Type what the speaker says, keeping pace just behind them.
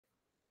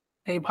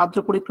এই ভাদ্র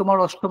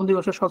পরিক্রমার অষ্টম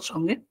দিবসের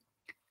সৎসঙ্গে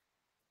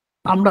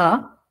আমরা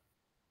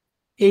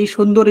এই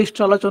সুন্দর ইষ্ট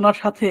আলোচনার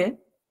সাথে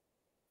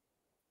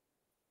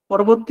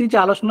পরবর্তী যে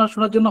আলোচনা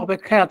শোনার জন্য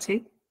অপেক্ষায় আছি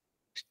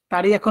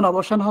তারই এখন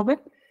অবসান হবে।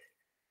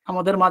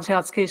 আমাদের মাঝে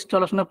আজকে ইষ্ট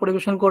আলোচনা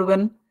পরিবেশন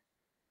করবেন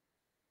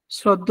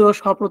শ্রদ্ধেয়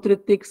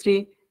সহপ্রতিনিধিক শ্রী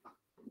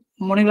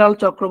মণিলাল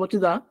চক্রবর্তী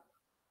দা।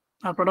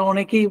 আপনারা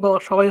অনেকেই বা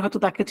সবাই হয়তো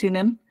তাকে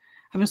চিনেন।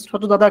 আমি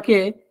ছোট দাদাকে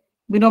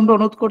বিনম্র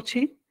অনুরোধ করছি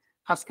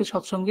আজকে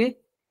সৎসঙ্গে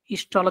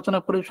ইষ্ট আলোচনা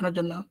পরিবেশনের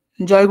জন্য।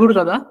 জয় গুরু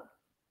দাদা।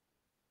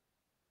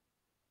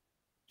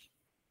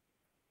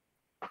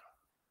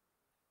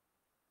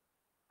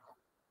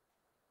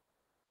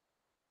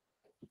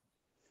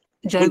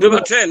 শুনতে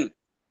পাচ্ছেন?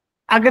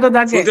 আগে তো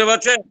দাগে, শুনতে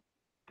পাচ্ছেন?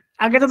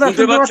 আগে তো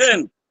শুনতে পাচ্ছেন?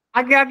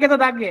 আগে তো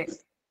দাগে।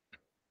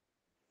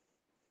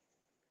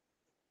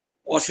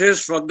 অশেষ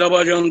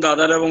শ্রদ্ধাভাজন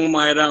দাদারা এবং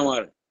মায়েরা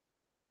আমার,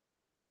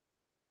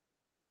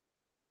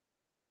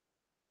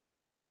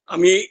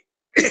 আমি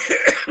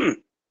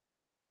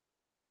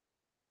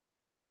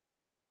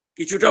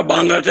কিছুটা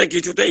বাংলাতে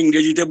কিছুটা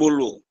ইংরেজিতে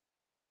বলবো।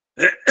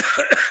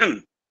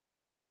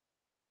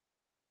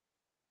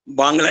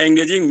 বাংলা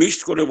ইংরেজি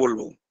মিক্সড করে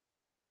বলবো।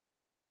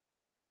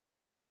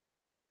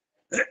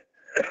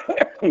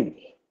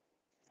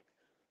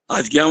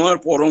 আজকে আমার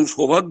পরম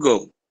সৌভাগ্য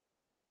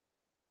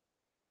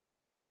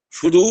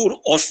সুদূর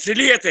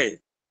অস্ট্রেলিয়াতে,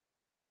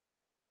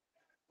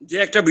 যে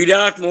একটা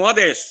বিরাট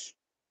মহাদেশ,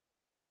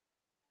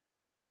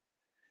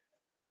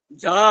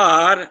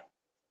 যার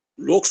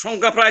লোক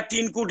সংখ্যা প্রায়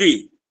 3 কোটি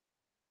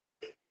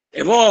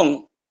এবং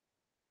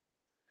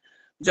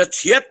যা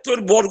 76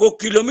 বর্গ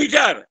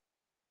কিলোমিটার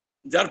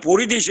যার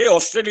পরিধি, সে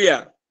অস্ট্রেলিয়া।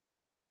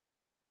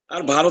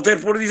 আর ভারতের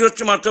পরিধি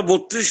হচ্ছে মাত্র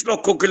 32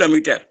 লক্ষ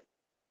কিলোমিটার।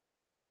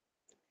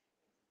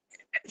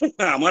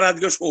 আমার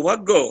আজকে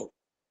সৌভাগ্য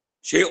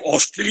সেই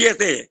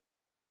অস্ট্রেলিয়াতে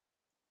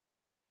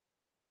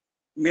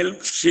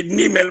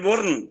সিডনি,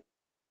 মেলবোর্ন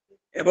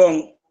এবং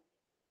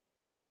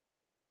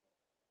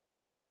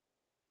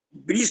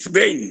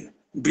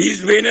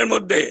ব্রিসবেনের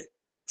মধ্যে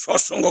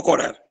সৎসঙ্গ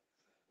করার।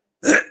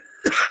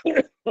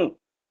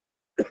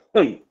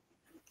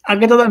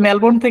 আগে তো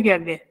মেলবোর্ন থেকে,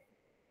 আগে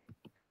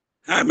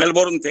হ্যাঁ,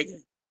 মেলবোর্ন থেকে।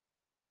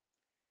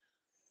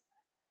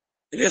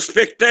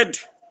 Respected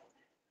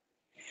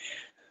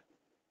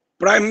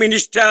prime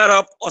minister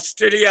of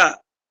Australia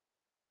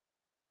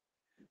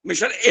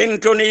Mr.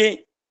 Anthony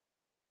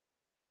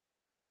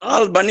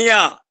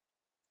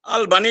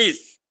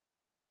Albanese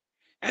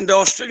and the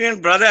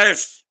Australian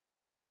brothers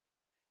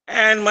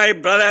and my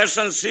brothers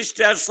and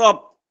sisters of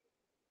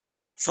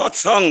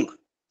satsang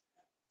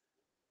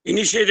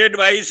initiated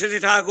by Sree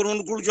Thakur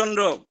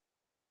Anukulchandra.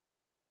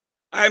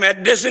 I am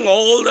addressing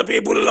all the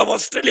people of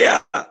Australia.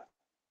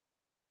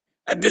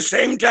 At the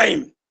same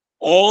time,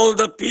 all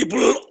the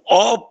people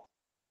of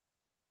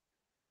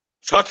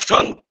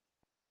satsang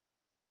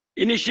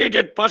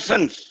initiated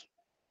persons.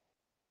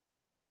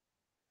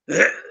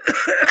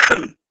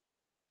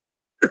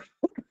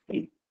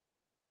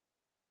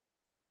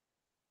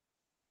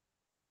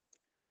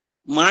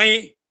 My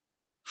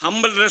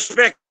humble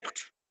respect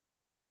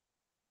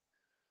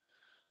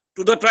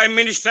to the Prime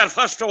Minister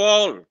first of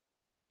all,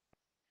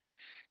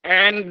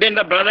 and then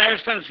the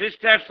brothers and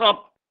sisters of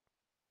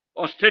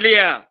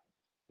Australia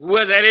who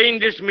has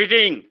arranged this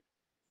meeting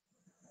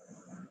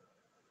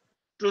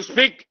to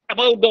speak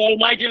about the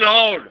Almighty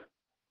Lord,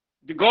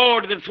 the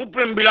God, the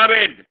Supreme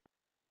Beloved,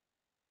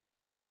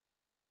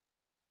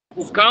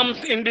 who comes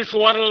in this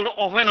world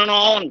off and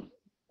on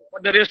for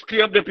the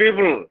rescue of the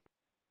people.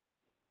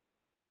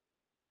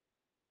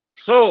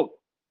 So,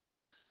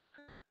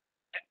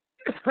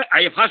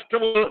 I first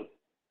of all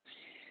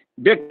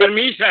beg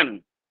permission.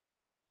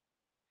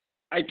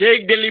 I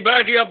take the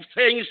liberty of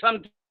saying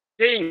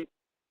something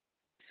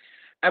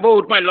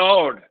about my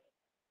Lord,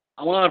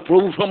 আমার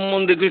প্রভু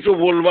সম্বন্ধে কিছু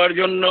বলবার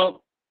জন্য,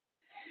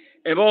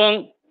 এবং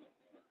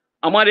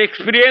আমার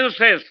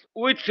experiences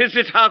with Shri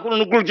Shri Thakur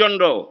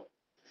Anukulchandra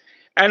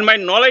and my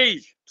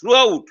knowledge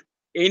throughout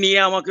এই নিয়ে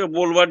আমাকে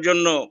বলবার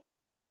জন্য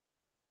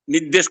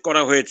নির্দেশ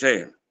করা হয়েছে।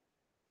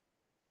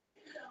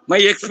 My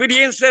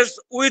experiences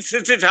with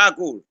Sree Sree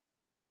Thakur.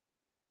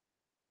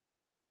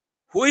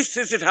 Who is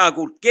Sree Sree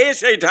Thakur? কে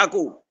সেই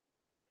ঠাকুর?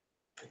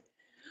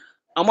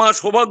 আমার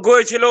সৌভাগ্য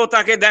হয়েছিল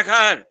তাকে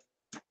দেখার,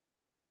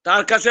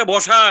 তার কাছে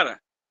বসার,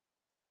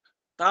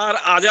 তার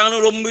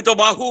আজানুলম্বিত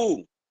বাহু,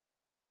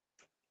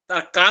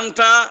 তার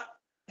কানটা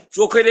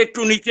চোখের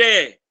একটু নিচে,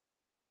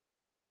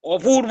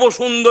 অপূর্ব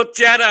সুন্দর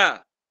চেহারা,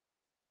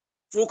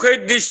 চোখের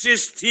দৃষ্টি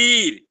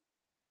স্থির,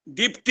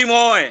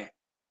 দীপ্তিময়,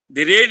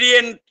 the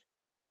radiant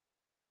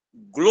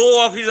glow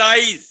of his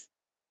eyes,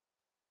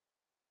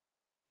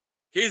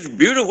 his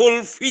beautiful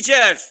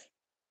features,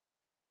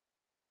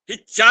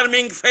 his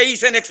charming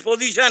face and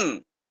exposition,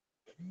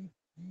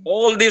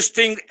 all these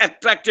things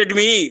attracted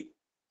me.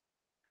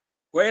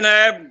 When I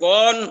have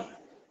gone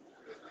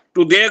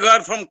to Degar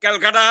from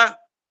Calcutta,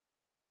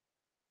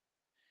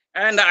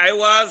 and I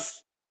was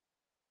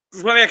to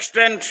some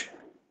extent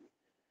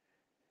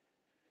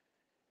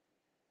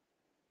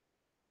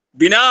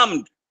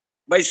benumbed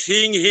by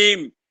seeing him,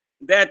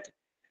 that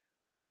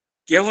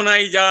কেহ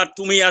নাই যার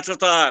তুমি আছো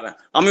তার।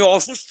 আমি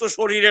অসুস্থ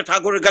শরীরে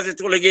ঠাকুরের কাছে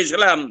চলে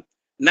গিয়েছিলাম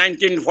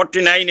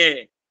 1949-এ।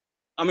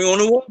 আমি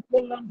অনুভব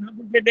করলাম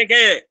ঠাকুরকে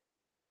দেখে,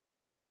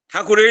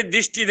 ঠাকুরের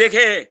দৃষ্টি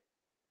দেখে,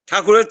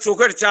 ঠাকুরের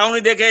চোখের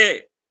চাউনি দেখে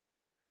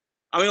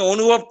আমি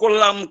অনুভব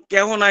করলাম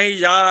কেহ নাই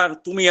যার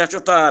তুমি আছো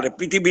তার।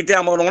 পৃথিবীতে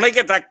আমার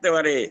অনেকে থাকতে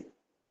পারে,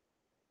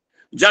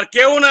 যার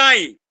কেউ নাই,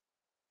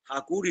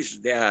 ঠাকুর ইস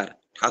দেয়ার,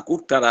 ঠাকুর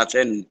তার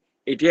আছেন।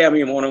 এটাই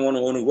আমি মনে মনে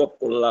অনুভব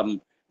করলাম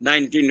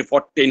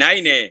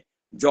 1949-এ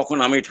যখন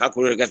আমি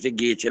ঠাকুরের কাছে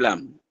গিয়েছিলাম।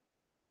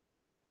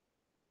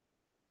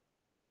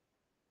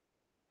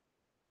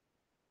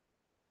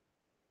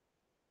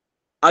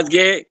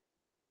 আজকে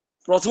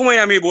প্রথমে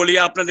আমি বলি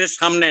আপনাদের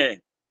সামনে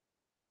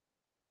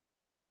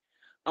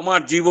আমার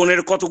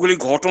জীবনের কতগুলি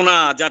ঘটনা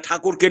যা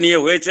ঠাকুরকে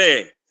নিয়ে হয়েছে,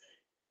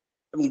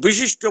 এবং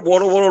বিশিষ্ট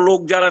বড় বড় লোক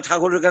যারা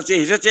ঠাকুরের কাছে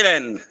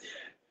এসেছিলেন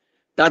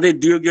তাদের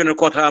দু একজনের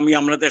কথা আমি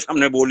আপনাদের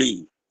সামনে বলি।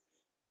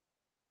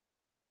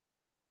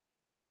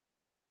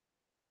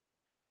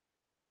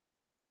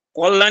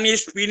 কল্যাণী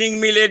স্পিনিং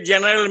মিলের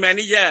জেনারেল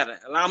ম্যানেজার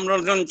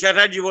রামরঞ্জন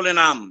চ্যাটার্জি বলে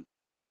নাম,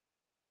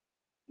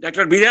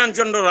 ডক্টর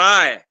বিধানচন্দ্র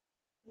রায়,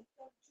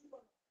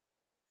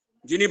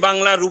 যিনি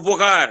বাংলার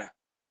রূপকার,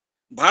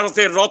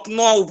 ভারতের রত্ন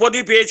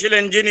উপাধি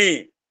পেয়েছিলেন যিনি,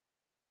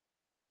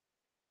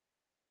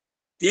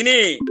 তিনি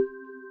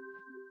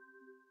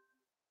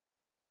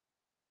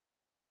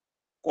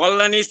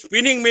কল্যাণী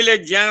স্পিনিং মিলের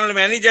জেনারেল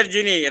ম্যানেজার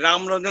যিনি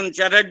রামরঞ্জন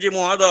চ্যাটার্জি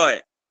মহোদয়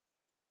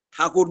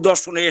ঠাকুর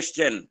দর্শনে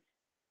এসছেন।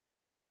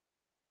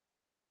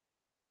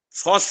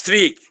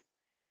 সস্ত্রীক,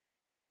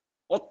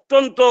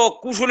 অত্যন্ত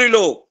কুশলী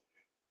লোক,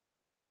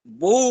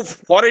 বহু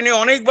ফরেনে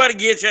অনেকবার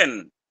গিয়েছেন।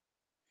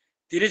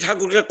 তিনি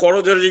ঠাকুরকে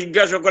করজোড়ে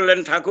জিজ্ঞাসা করলেন,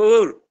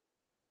 ঠাকুর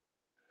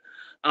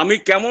আমি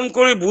কেমন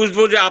করে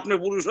বুঝবো যে আপনি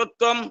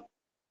পুরুষোত্তম?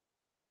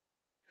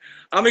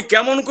 আমি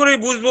কেমন করে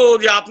বুঝবো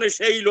যে আপনি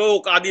সেই লোক,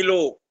 আদি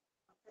লোক?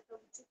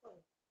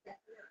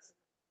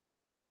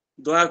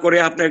 দয়া করে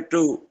আপনি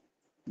একটু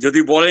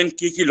যদি বলেন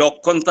কি কি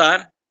লক্ষণ তার।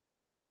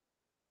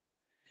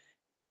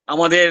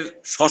 আমাদের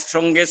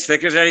সৎসঙ্গের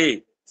সেক্রেটারি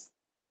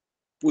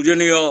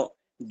পূজনীয়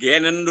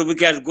জ্ঞানেন্দ্র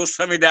বিকাশ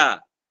গোস্বামীদা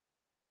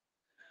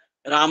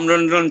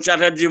রামরঞ্জন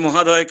চ্যাটার্জি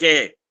মহোদয়কে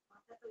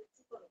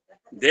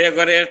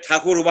দেওঘরের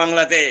ঠাকুর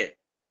বাংলাতে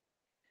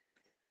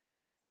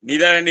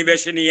নিদানে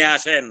নিবেশে নিয়ে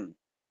আসেন।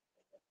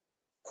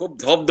 খুব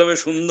ধবধবে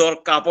সুন্দর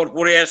কাপড়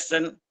পরে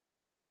আসছেন,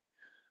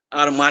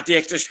 আর মাটি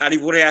একটা শাড়ি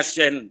পরে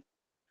আসছেন।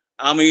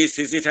 আমি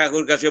শ্রী শ্রী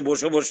ঠাকুর কাছে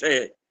বসে বসে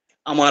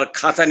আমার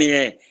খাতা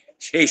নিয়ে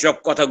সেই সব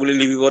কথাগুলি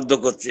লিপিবদ্ধ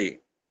করছি।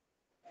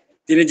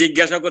 তিনি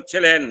জিজ্ঞাসা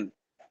করছিলেন,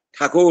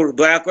 ঠাকুর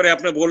দয়া করে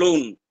আপনি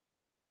বলুন,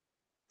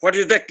 what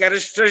is the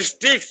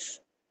characteristics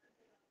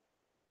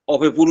of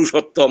A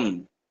Purushottam,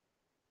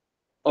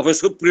 of A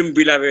supreme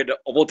beloved?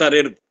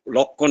 অবতারের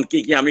লক্ষণ কি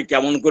কি, আমি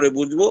কেমন করে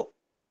বুঝবো?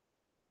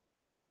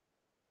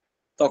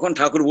 তখন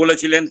ঠাকুর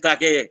বলেছিলেন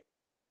তাকে,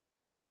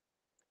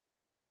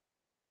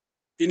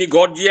 তিনি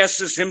গর্জিয়াস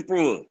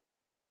সিম্পল,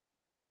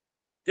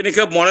 তিনি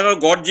খুব মনে হয়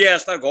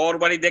গর্জিয়াস, তার ঘর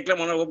বাড়ি দেখলে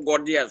মনে হয় খুব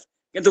গর্জিয়াস,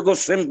 কিন্তু খুব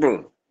সিম্পল।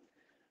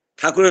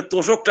 ঠাকুরের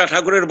তোষকটা,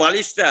 ঠাকুরের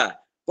বালিশটা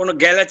কোনো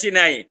গ্যালাচি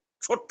নাই,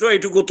 ছোট্ট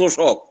এইটুকু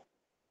তোষক,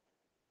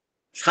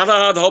 সাদা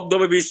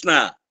ধবধবে বিছনা,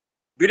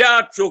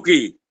 বিরাট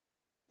চৌকি,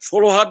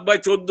 16 হাত বাই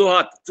 14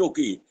 হাত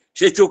চৌকি,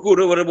 সেই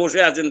চৌকির উপরে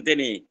বসে আছেন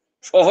তিনি,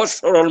 সহজ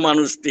সরল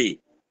মানুষটি,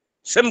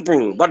 সিম্পল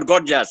বাট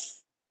গর্জাস।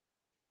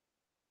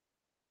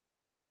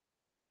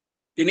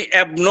 তিনি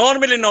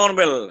অ্যাবনর্মালি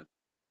নর্মাল।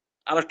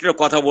 আর একটা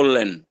কথা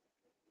বললেন,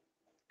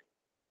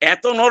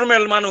 এত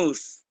নর্মাল মানুষ,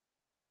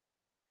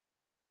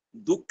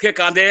 দুঃখে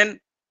কাঁদেন,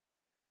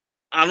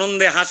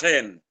 আনন্দে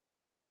হাসেন।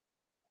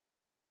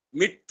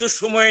 মৃত্যুর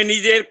সময়,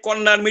 নিজের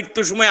কন্যার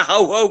মৃত্যুর সময়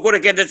হাউ হাউ করে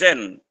কেঁদেছেন,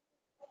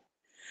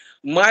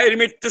 মায়ের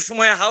মৃত্যুর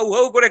সময় হাউ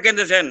হাউ করে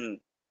কেঁদেছেন।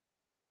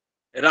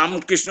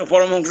 রামকৃষ্ণ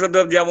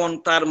পরমহংসদেব যেমন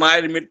তার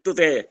মায়ের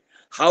মৃত্যুতে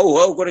হাউ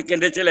হাউ করে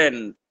কেঁদেছিলেন,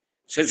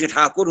 শ্রী শ্রী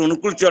ঠাকুর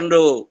অনুকূলচন্দ্র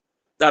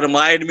তার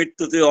মায়ের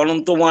মৃত্যুতে,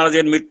 অনন্ত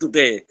মহারাজের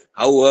মৃত্যুতে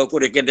হাউ হাউ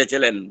করে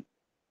কেঁদেছিলেন।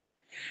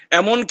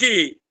 এমনকি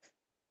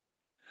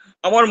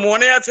আমার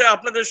মনে আছে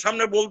আপনাদের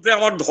সামনে বলতে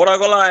আমার ধরা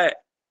গলায়,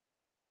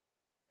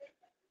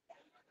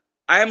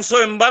 I am so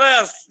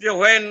embarrassed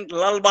when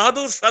Lal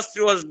Bahadur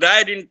Shastri was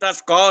died in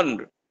Tashkent.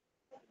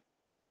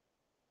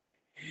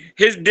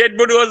 His dead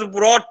body was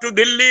brought to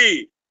Delhi,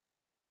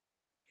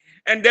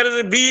 and there is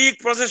a big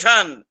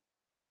procession.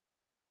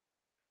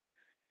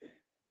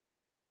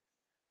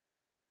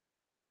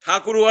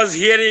 Thakur was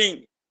hearing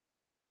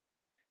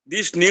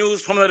this news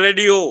from the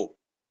radio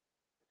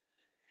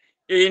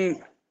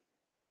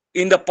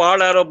in the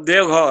parlor of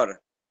Deoghar.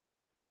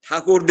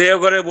 ঠাকুর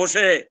দেওঘরে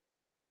বসে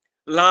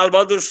লাল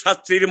বাহাদুর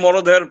শাস্ত্রীর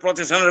মরদেহের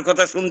প্রতিষ্ঠানের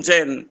কথা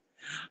শুনছেন,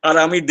 আর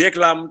আমি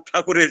দেখলাম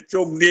ঠাকুরের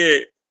চোখ দিয়ে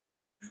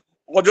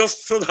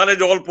অজস্র ধারে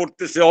জল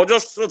পড়তেছে,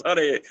 অজস্র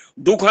ধারে,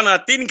 দুখানা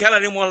তিনখানা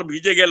রুমাল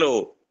ভিজে গেল।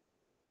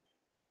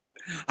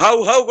 হাউ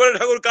হাউ করে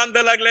ঠাকুর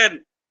কাঁদতে লাগলেন।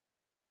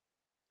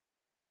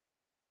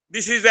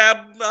 দিস ইজ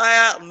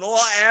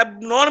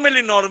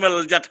অ্যাবনর্মালি নর্মাল,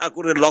 যা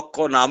ঠাকুরের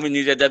লক্ষণ আমি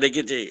নিজে যা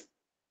দেখেছি।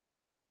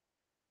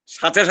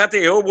 সাথে সাথে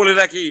এও বলে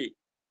রাখি,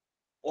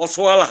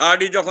 অসওয়াল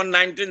হার্ডি যখন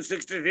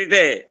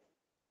 1963-তে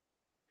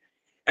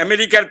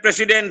আমেরিকার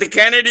president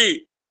Kennedy,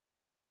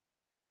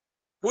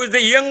 who is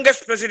the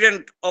youngest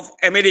president of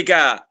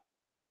America,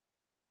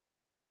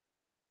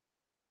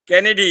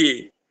 Kennedy,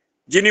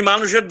 যিনি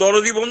মানুষের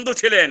দরদি বন্ধু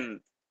ছিলেন,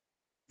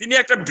 তিনি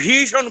একটা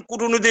ভীষণ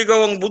কূটনৈতিক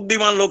এবং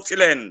বুদ্ধিমান লোক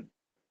ছিলেন,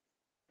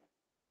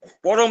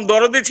 পরম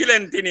দরদি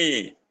ছিলেন তিনি।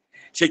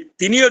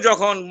 তিনিও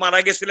যখন মারা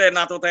গেছিলেন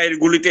আততায়ীর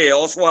গুলিতে,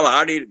 অসওয়াল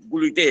হার্ডির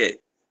গুলিতে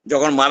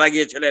যখন মারা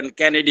গিয়েছিলেন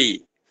কেনেডি,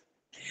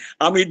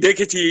 আমি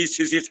দেখেছি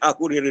শ্রী শ্রী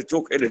ঠাকুরের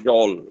চোখের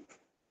জল।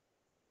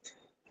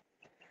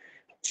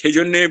 সেই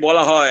জন্য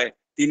বলা হয়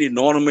তিনি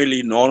নর্মালি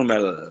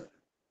নর্মাল।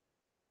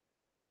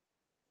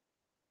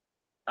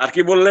 আর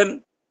কি বললেন?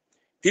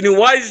 তিনি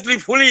wisely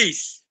foolish.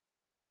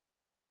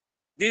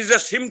 This is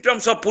the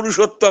symptoms of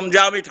Purushottam,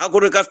 যা আমি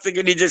ঠাকুরের কাছ থেকে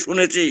নিজে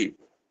শুনেছি।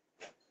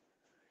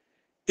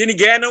 তিনি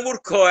জ্ঞান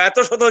মূর্খ, এত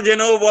শত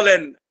জেনেও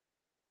বলেন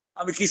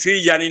আমি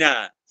কিছুই জানি না।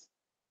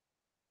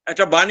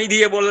 একটা বাণী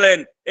দিয়ে বললেন,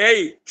 এই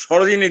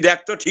সরোজিনী দেখ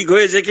তো ঠিক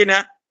হয়েছে কিনা।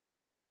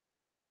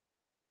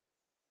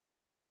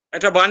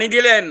 একটা বাণী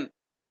দিলেন,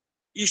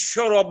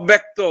 ঈশ্বর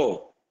অব্যক্ত,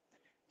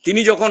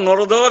 তিনি যখন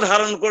নরদেহ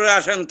ধারণ করে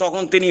আসেন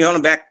তখন তিনি হন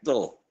ব্যক্ত।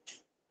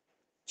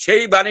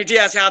 সেই বাণীটি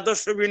আছে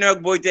আদর্শ বিনিয়োগ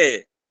বইতে,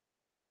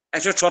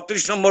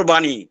 136 নম্বর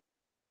বাণী।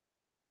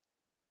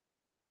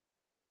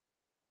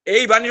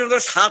 এই বাণীটা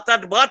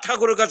 7-8 বার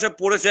ঠাকুরের কাছে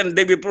পড়েছেন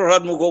দেবী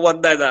প্রসাদ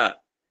মুখোপাধ্যায় দা।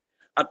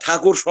 আর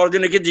ঠাকুর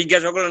সরোজিনীকে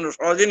জিজ্ঞাসা করলেন,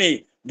 সরোজিনী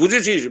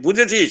বুঝেছিস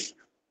বুঝেছিস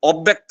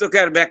অব্যক্তকে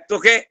আর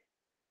ব্যক্তকে?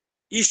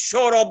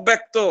 ঈশ্বর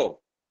অব্যক্ত,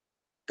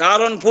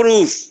 কারণ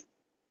পুরুষ।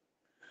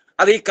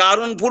 আর এই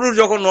কারণ পুরুষ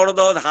যখন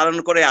নরদেহ ধারণ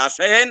করে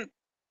আসেন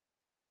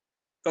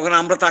তখন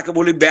আমরা তাকে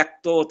বলি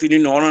ব্যক্ত। তিনি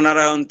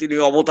নরনারায়ণ, তিনি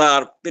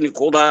অবতার, তিনি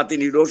খোদা,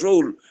 তিনি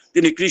রসুল,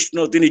 তিনি কৃষ্ণ,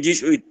 তিনি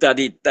যিশু,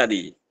 ইত্যাদি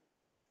ইত্যাদি।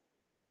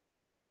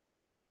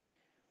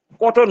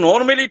 কত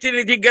নর্মালি তিনি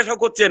জিজ্ঞাসা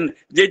করছেন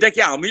যে এটা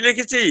কি আমি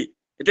লিখেছি,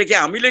 এটা কি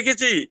আমি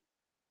লিখেছি?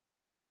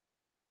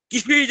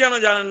 কিছুই যেন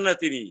জানেন না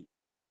তিনি,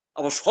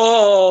 আবার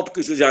সব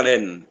কিছু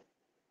জানেন।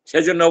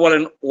 সেজন্য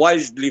বলেন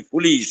ওয়াইজলি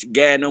ফুলিশ,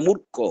 জ্ঞান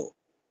মূর্খ।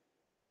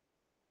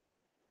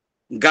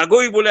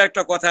 গাগই বলে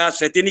একটা কথা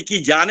আছে, তিনি কি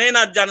জানেন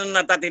আর জানেন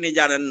না তা তিনি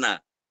জানেন না।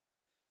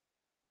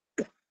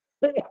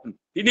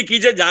 তিনি কি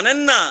যে জানেন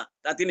না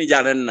তা তিনি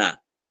জানেন না,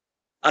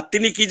 আর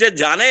তিনি কি যে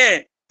জানে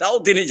তাও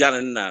তিনি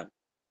জানেন না।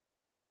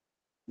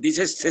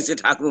 দিশের শেষে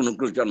ঠাকুর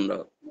অনুকূলচন্দ্র।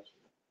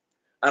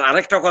 আর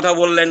আরেকটা কথা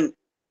বললেন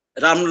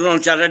রামনারায়ণ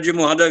চ্যাটার্জি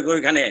মহোদয়,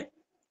 ওইখানে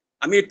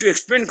আমি একটু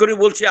এক্সপ্লেন করে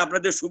বলছি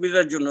আপনাদের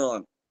সুবিধার জন্য।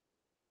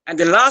 And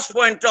the last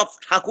point of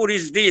Thakur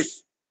is this: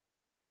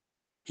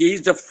 he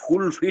is the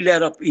fulfiller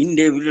of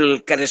individual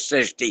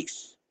characteristics.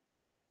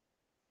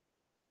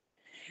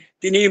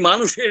 তিনি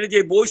মানুষের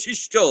যে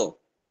বৈশিষ্ট্য,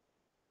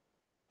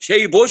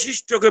 সেই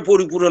বৈশিষ্ট্যকে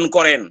পরিপূরণ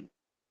করেন।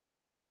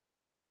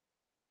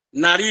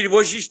 নারীর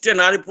বৈশিষ্ট্যে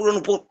নারী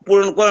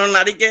পূরণ করেন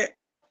নারীকে,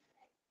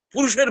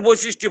 পুরুষের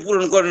বৈশিষ্ট্য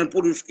পূরণ করেন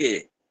পুরুষকে।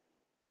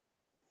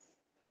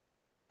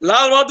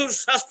 লাল বাহাদুর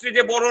শাস্ত্রী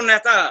যে বড়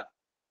নেতা,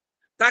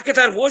 তাকে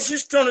তার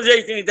বৈশিষ্ট্য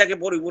অনুযায়ী তিনি তাকে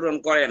পরিপূরণ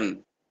করেন।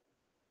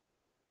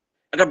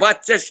 একটা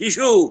বাচ্চা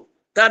শিশু,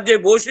 তার যে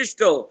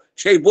বৈশিষ্ট্য,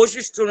 সেই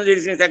বৈশিষ্ট্য অনুযায়ী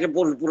তিনি তাকে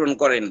পরিপূরণ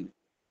করেন।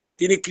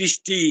 তিনি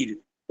কৃষ্টির,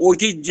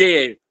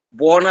 ঐতিহ্যের,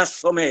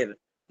 বর্ণাশ্রমের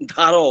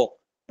ধারক,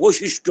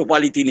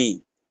 বৈশিষ্ট্যপালী তিনি।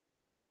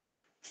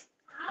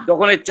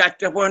 যখন এই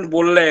 4টা পয়েন্ট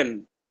বললেন,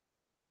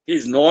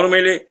 is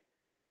normally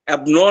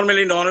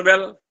abnormally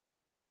normal,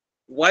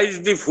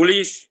 wisely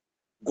foolish,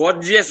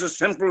 gorgeous,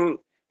 simple,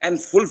 and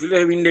fulfill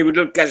of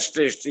individual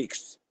characteristics,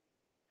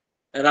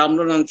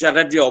 Ramnarayan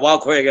Chatterjee অবাক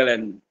হয়ে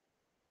গেলেন।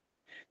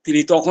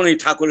 তিনি তখনই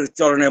ঠাকুরের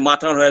চরণে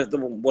মাথা হয়ে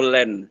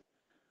বললেন,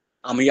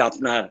 আমি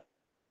আপনার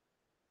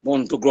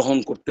মন্ত্র গ্রহণ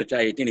করতে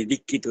চাই। তিনি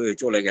দীক্ষিত হয়ে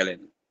চলে গেলেন।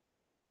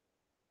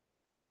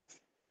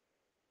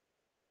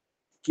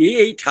 কে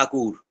এই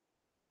ঠাকুর?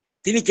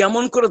 তিনি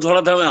কেমন করে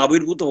ধরাধামে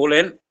আবির্ভূত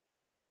হলেন?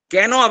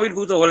 কেন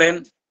আবির্ভূত হলেন?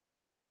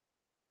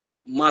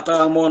 মাতা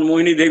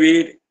মনমোহিনী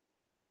দেবীর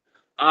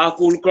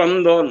আকুল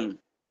ক্রন্দন,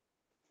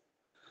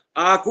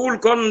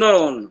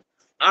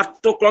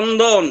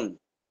 আত্মক্রন্দন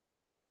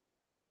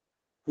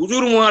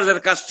হুজুর মহারাজের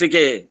কাছ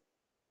থেকে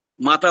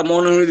মাতা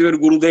মনমোহিনী দেবীর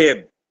গুরুদেব,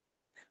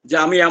 যে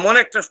আমি এমন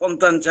একটা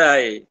সন্তান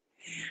চাই,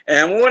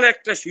 এমন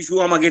একটা শিশু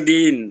আমাকে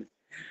দিন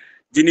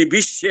যিনি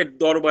বিশ্বের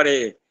দরবারে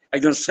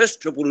একজন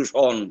শ্রেষ্ঠ পুরুষ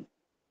হন।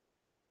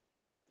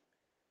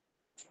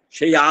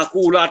 সেই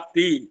আকুল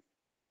আর্তি,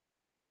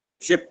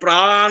 সে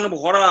প্রাণ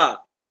ভরা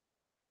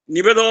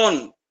নিবেদন,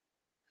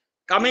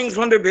 coming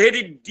from the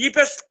very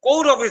deepest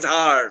core of his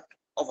heart,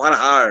 of her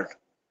heart,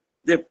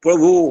 যে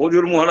প্রভু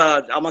হুজুর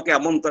মহারাজ আমাকে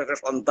এমন তো একটা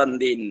সন্তান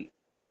দিন।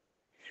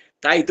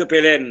 তাই তো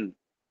পেলেন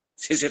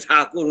শেষে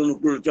ঠাকুর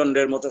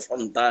অনুকূলচন্দ্রের মতো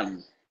সন্তান।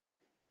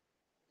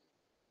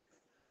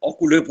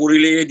 অকুলে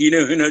পড়িলে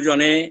দিনহীন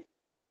জনে,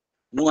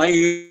 নয়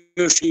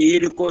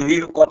শির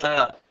কহির কথা,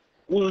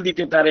 কুল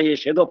দিতে তারে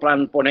সেদ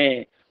প্রাণপণে,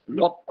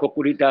 লক্ষ্য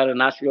করি তার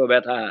নাসিও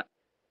ব্যথা।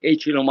 এই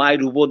ছিল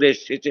মায়ের উপদেশ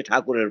শেষে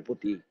ঠাকুরের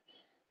প্রতি।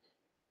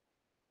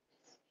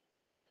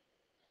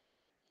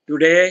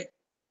 Today,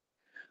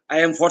 I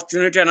am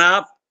fortunate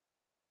enough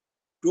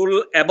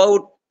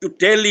to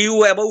tell you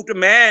about a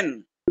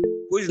man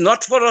who is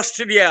not for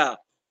Australia,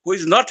 who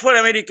is not for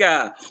America,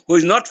 who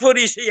is not for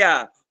Asia,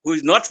 who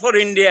is not for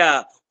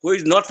India, who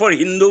is not for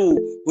Hindu,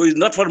 who is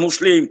not for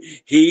Muslim.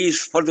 He is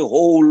for the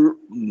whole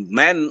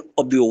man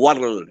of the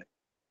world.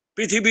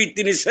 পৃথিবীর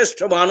তিনি শ্রেষ্ঠ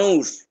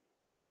মানুষ।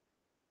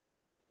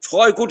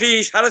 6 কোটি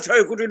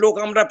 6.5 কোটি লোক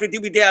আমরা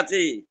পৃথিবীতে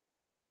আছি,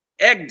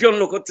 একজন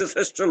লোক হচ্ছে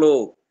শ্রেষ্ঠ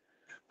লোক।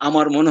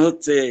 আমার মনে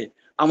হচ্ছে,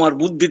 আমার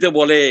বুদ্ধিতে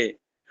বলে,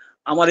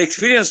 আমার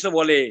এক্সপিরিয়েন্সে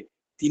বলে,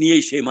 তিনি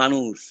এই সেই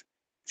মানুষ,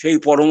 সেই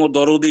পরম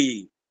দরদি,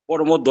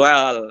 পরম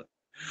দয়াল।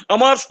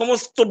 আমার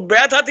সমস্ত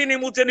ব্যথা তিনি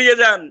মুছে নিয়ে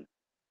যান।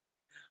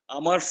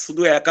 আমার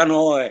শুধু একা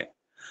নয়,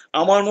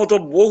 আমার মতো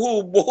বহু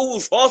বহু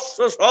সহস্র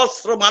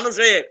সহস্র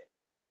মানুষের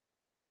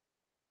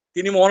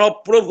তিনি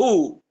মনপ্রভু,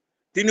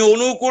 তিনি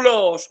অনুকূল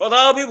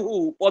সদাবিভু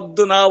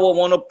পদ্মনাভ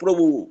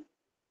মনপ্রভু।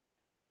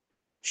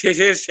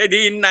 শেষের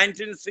সেদিন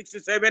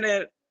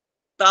 1967-এর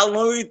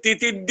তালনৈ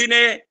তিথির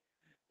দিনে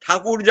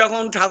ঠাকুর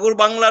যখন ঠাকুর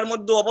বাংলার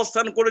মধ্যে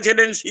অবস্থান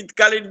করেছিলেন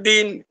শীতকালের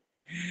দিন,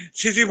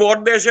 শ্রী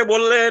বর্দা এসে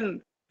বললেন,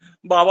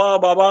 বাবা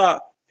বাবা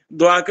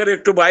দয়া করে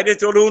একটু বাইরে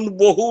চলুন,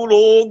 বহু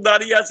লোক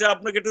দাঁড়িয়ে আছে,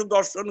 আপনাকে একটু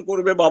দর্শন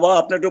করবে, বাবা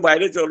আপনি একটু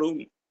বাইরে চলুন।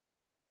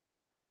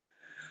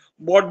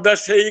 বর্দা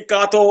সেই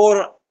কাতর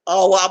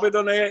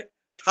আবেদনে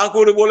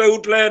ঠাকুর বলে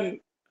উঠলেন,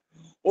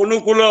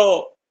 অনুকূল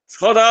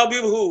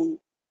সদাবিভু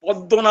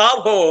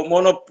পদ্মনাভ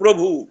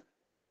মনপ্রভু।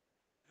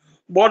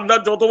 বর্দা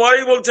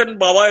যতবারই বলছেন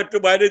বাবা একটু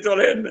বাইরে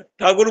চলেন,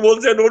 ঠাকুর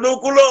বলছেন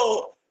অনুকূল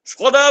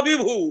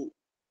সদাবিভু।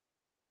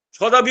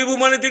 সদাবিভু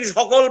মানে তিনি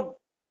সকল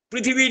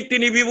পৃথিবীর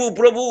তিনি বিভু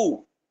প্রভু।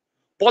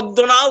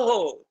 পদ্মনাভ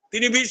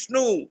তিনি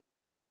বিষ্ণু,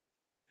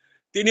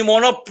 তিনি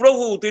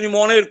মনপ্রভু, তিনি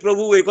মনের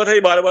প্রভু। এই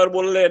কথাই বারবার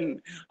বললেন।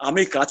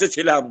 আমি কাছে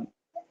ছিলাম,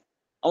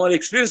 আমার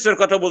এক্সপিরিয়েন্সের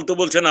কথা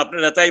বলছেন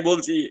আপনারা, তাই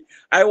বলছি।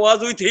 I was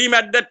with him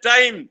at that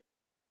time.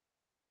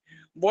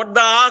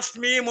 Bodda asked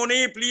me, Moni,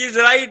 please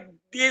write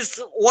this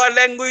word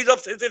language of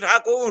Sree Sree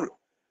Thakur.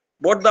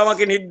 Bodda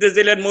আমাকে নির্দেশ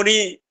দিলেন, মনি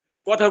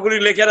কথাগুলি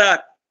লিখে রাখ।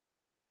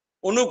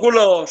 অনুকূল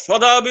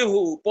সদাবিভু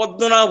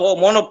পদ্মনাভ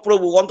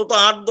মনপ্রভু, অন্তত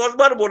 8-10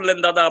 বার বললেন।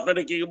 দাদা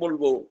আপনারা কি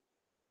বলবো,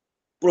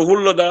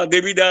 প্রফুল্লদা,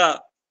 দেবীদা,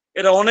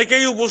 এরা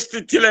অনেকেই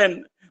উপস্থিত ছিলেন।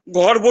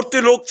 ঘর ভর্তি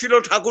লোক ছিল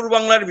ঠাকুর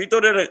বাংলার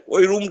ভিতরের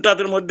ওই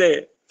রুমটাদের মধ্যে।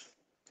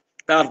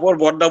 তারপর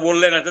বর্দা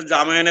বললেন, একটা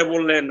জামা এনে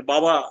বললেন,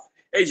 বাবা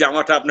এই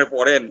জামাটা আপনি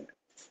পরেন।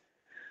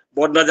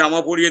 বর্দা জামা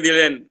পরিয়ে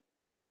দিলেন।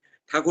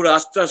 ঠাকুর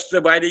আস্তে আস্তে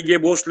বাইরে গিয়ে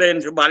বসলেন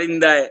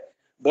বারিন্দায়।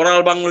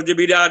 বড়াল বাংলোর যে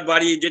বিরাট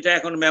বাড়ি, যেটা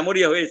এখন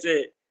মেমোরিয়া হয়েছে,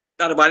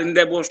 তার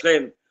বারিন্দায়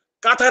বসলেন।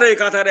 কাতারে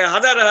কাতারে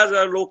হাজার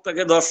হাজার লোক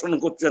তাকে দর্শন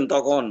করছেন।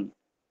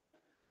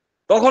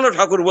 তখনও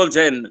ঠাকুর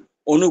বলছেন,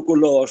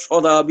 অনুকূল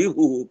সদা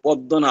বিভু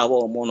পদ্মনাভ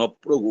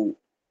মনপ্রভু।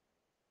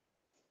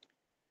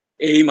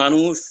 এই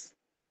মানুষ,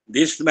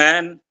 দিস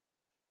ম্যান,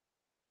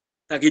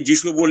 তাকে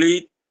যিশু বলি,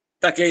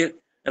 তাকে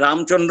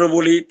রামচন্দ্র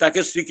বলি, তাকে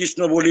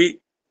শ্রীকৃষ্ণ বলি,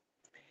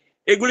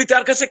 এগুলি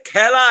তার কাছে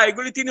খেলা।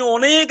 এগুলি তিনি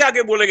অনেক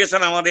আগে বলে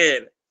গেছেন আমাদের।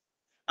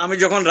 আমি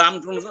যখন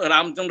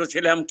রামচন্দ্র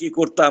ছিলাম কি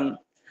করতাম,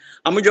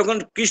 আমি যখন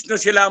কৃষ্ণ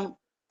ছিলাম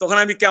তখন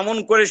আমি কেমন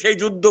করে সেই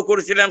যুদ্ধ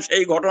করেছিলাম,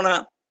 সেই ঘটনা।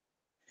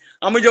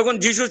 আমি যখন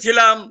যিশু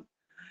ছিলাম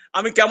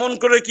আমি কেমন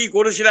করে কি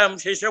করেছিলাম,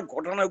 সেই সব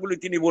ঘটনাগুলি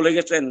তিনি বলে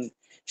গেছেন।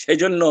 সেই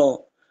জন্য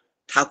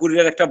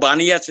ঠাকুরের একটা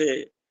বাণী আছে,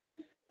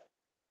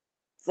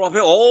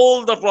 prophet, all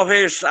the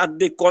prophets are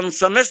the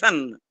consummation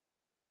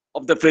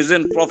of the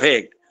present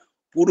prophet.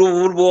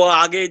 পূর্ব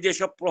আগে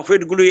যেসব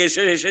প্রফেট গুলি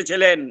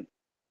এসেছিলেন,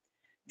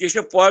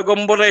 যেসব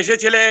পয়গম্বররা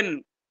এসেছিলেন,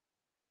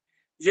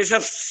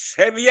 যেসব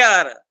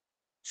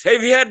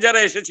সেভিয়ার যারা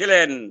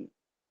এসেছিলেন,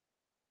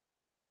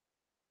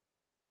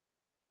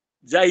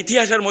 যা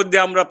ইতিহাসের মধ্যে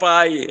আমরা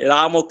পাই,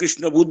 রাম ও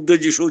কৃষ্ণ, বুদ্ধ,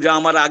 যিশু, যা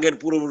আমার আগের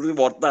পূর্ববর্তী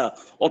বর্তা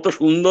অত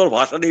সুন্দর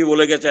ভাষা দিয়ে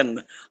বলে গেছেন।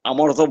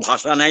 আমার তো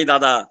ভাষা নাই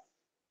দাদা,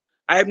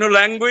 I have no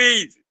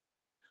language,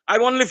 I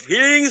have only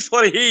feelings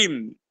for him.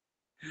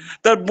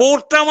 তার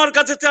বোধটা আমার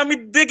কাছে, আমি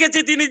দেখেছি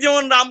তিনি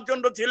যেমন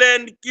রামচন্দ্র ছিলেন,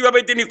 কিভাবে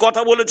তিনি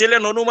কথা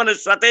বলেছিলেন হনুমানের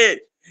সাথে,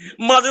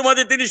 মাঝে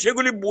মাঝে তিনি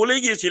সেগুলি বলে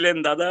গিয়েছিলেন।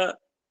 দাদা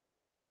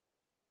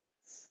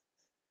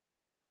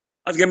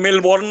আজকে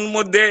মেলবোর্নের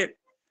মধ্যে,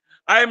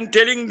 I am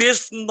telling this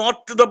not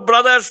to the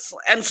brothers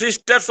and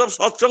sisters of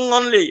Satsang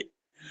only,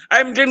 I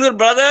am telling the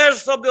brothers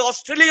of the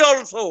Australia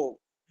also,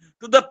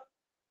 to the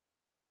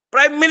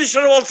Prime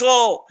Minister also,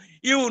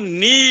 you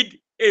need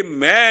a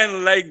man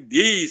like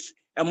this.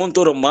 এমন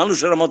তোর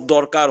মানুষের আমার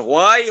দরকার।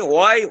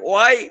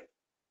 Why?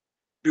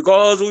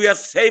 Because we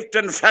are shaped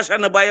and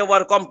fashioned by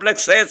our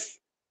complexes.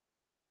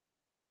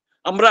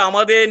 আমরা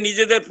আমাদের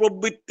নিজেদের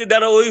প্রবৃত্তি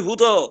দ্বারা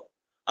অভিভূত,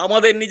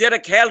 আমাদের নিজেরা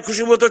খেয়াল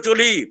খুশি মতো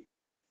চলি।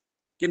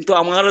 কিন্তু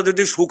আমরা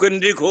যদি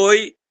সুকেন্দ্রিক হই,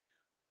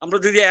 আমরা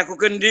যদি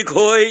এককেন্দ্রিক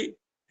হই,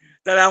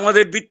 তাহলে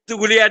আমাদের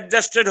বৃত্তিগুলি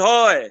অ্যাডজাস্টেড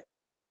হয়।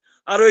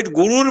 আর ওই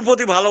গুরুর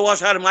প্রতি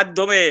ভালোবাসার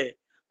মাধ্যমে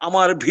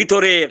আমার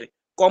ভিতরের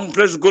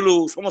কমপ্লেক্স গুলো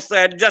সমস্ত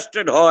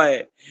অ্যাডজাস্টেড হয়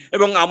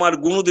এবং আমার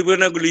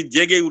গুণদীপনাগুলি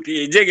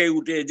জেগে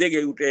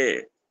উঠে।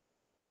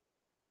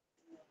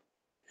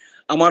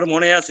 আমার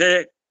মনে আছে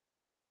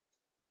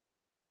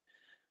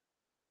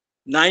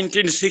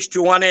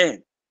 1961-এ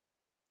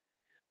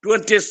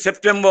 20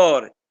 সেপ্টেম্বর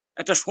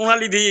একটা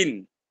সোনালী দিন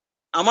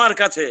আমার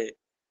কাছে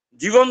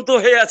জীবন্ত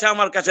হয়ে আছে,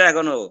 আমার কাছে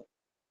এখনো।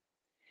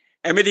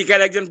 আমেরিকার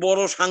একজন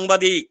বড়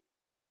সাংবাদিক,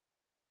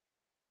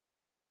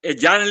 a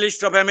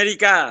journalist of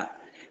America,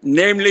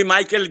 namely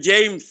Michael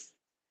James,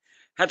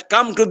 had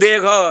come to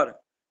Deoghar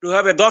to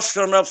have a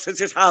darshan of Sree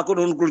Sree Thakur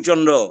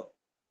Anukulchandra.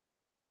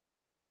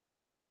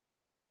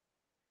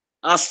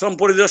 আশ্রম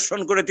পরিদর্শন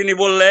করে তিনি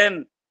বললেন,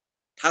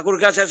 ঠাকুর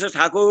কাছে এসে,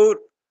 ঠাকুর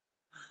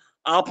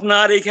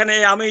আপনার এখানে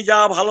আমি যা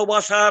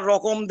ভালোবাসার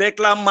রকম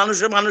দেখলাম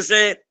মানুষে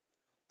মানুষে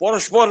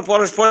পরস্পর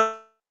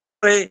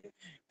পরস্পরে,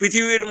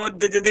 পৃথিবীর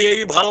মধ্যে যদি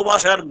এই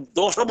ভালোবাসার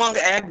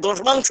এক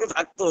দশমাংশ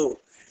থাকতো,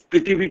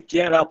 পৃথিবীর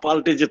চেহারা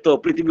পাল্টে যেত,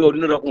 পৃথিবী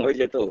অন্যরকম হয়ে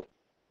যেত।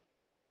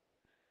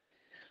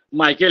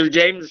 মাইকেল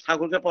জেমস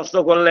ঠাকুরকে প্রশ্ন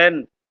করলেন,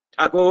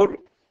 ঠাকুর,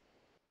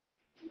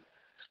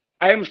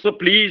 I am so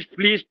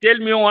please tell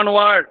me one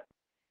word.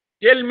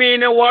 Tell me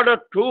in a word or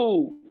two,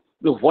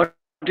 what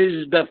is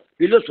the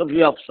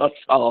philosophy of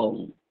satsang?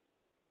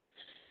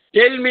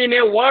 Tell me in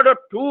a word or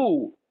two,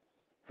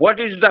 what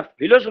is the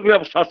philosophy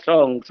of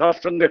satsang?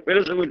 Satsangeর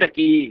ফিলোসফিটা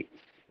কি?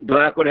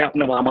 দয়া করে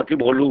আপনি আমাকে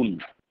বলুন।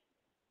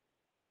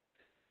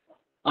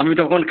 আমি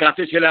তখন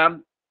কাছে ছিলাম,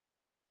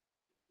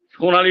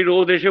 সোনালী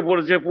রোদ এসে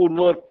পড়েছে,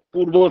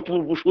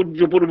 সূর্য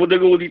পূর্ব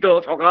দিকে উদিত,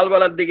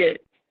 সকালবেলার দিকে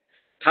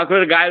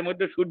ঠাকুরের গায়ের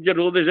মধ্যে সূর্যের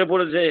রোদ এসে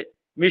পড়েছে,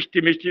 মিষ্টি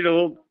মিষ্টি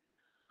রোদ।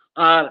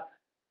 আর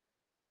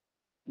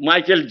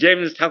মাইকেল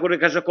জেমস ঠাকুরের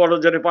কাছে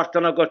করজোড়ে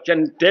প্রার্থনা করছেন,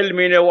 tell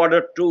me in a word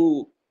or two,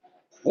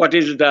 what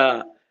is the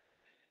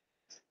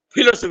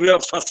philosophy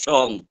of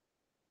Satsang.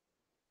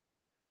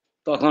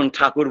 তখন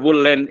ঠাকুর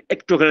বললেন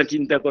একটুখানি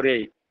চিন্তা করে,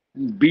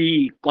 বি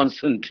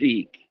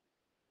কনসেন্ট্রিক।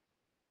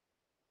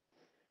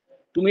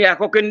 তুমি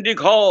এককেন্দ্রিক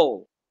হও,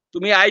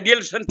 তুমি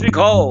আইডিয়াল সেন্ট্রিক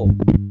হও।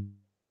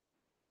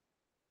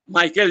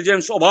 মাইকেল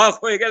জেমস অবাক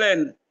হয়ে গেলেন,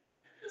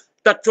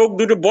 তার চোখ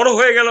দুটো বড়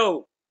হয়ে গেল,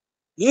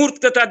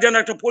 মুহূর্তে তার যেন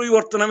একটা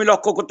পরিবর্তন আমি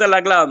লক্ষ্য করতে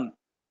লাগলাম।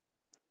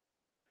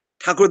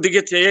 ঠাকুর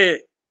দিকে চেয়ে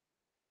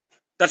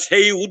তার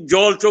সেই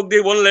উজ্জ্বল চোখ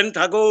দিয়ে বললেন,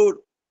 ঠাকুর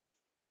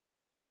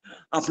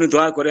আপনি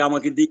দয়া করে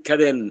আমাকে দীক্ষা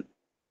দেন।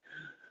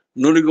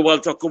 ননীগোপাল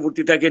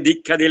চক্রবর্তী তাকে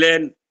দীক্ষা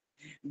দিলেন।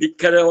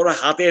 দীক্ষা দেওয়ার ওর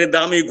হাতের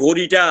দামি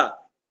ঘড়িটা,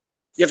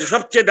 যেটা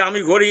সবচেয়ে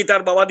দামি ঘড়ি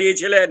তার বাবা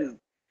দিয়েছিলেন,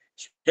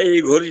 সেই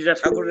ঘড়িটা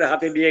ঠাকুরের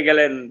হাতে দিয়ে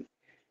গেলেন,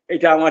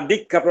 এটা আমার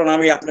দীক্ষা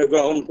প্রণামী, আপনি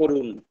গ্রহণ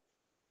করুন।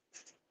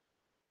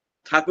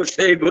 ঠাকুর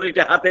সেই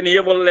ঘড়িটা হাতে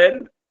নিয়ে বললেন,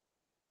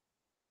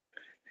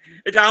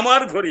 এটা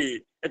আমার ঘড়ি,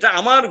 এটা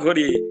আমার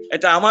ঘড়ি,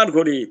 এটা আমার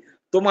ঘড়ি,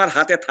 তোমার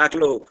হাতে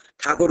থাকলো।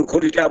 ঠাকুর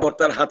ঘড়িটা আবার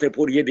তার হাতে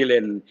পরিয়ে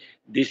দিলেন।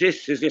 This is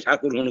Shri Shri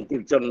Thakur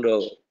Anukulchandra.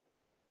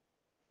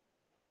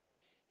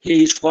 He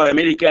is for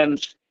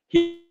Americans,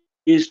 he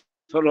is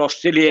for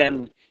Australian,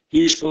 he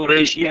is for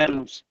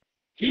Asians,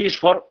 he is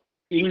for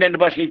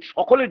ইংল্যান্ডবাসী,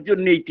 সকলের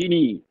জন্যই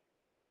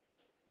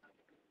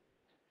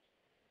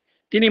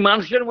তিনি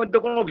মানুষের মধ্যে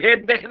কোনো ভেদ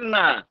দেখেন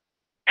না।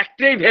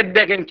 একটাই ভেদ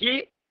দেখেন, কি?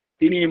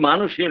 তিনি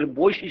মানুষের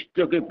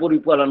বৈশিষ্ট্যকে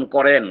পরিপালন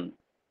করেন।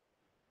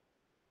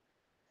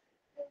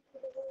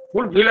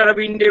 ফুলফিলার অফ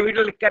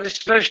ইন্ডিভিজুয়াল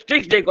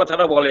ক্যারেক্টারিস্টিক্স যে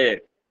কথাটা বলে,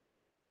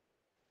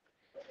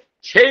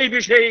 সেই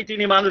বিষয়ে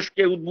তিনি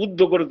মানুষকে উদ্বুদ্ধ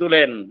করে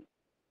তোলেন।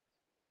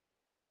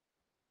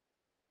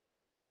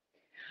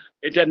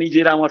 এটা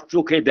নিজের আমার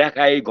চোখে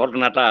দেখা এই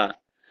ঘটনাটা।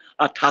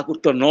 আর ঠাকুর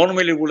তো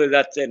নর্মালি বলে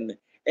যাচ্ছেন,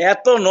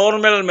 এত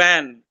নর্মাল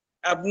ম্যান,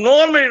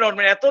 অ্যাবনর্মালি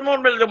নর্মাল, এত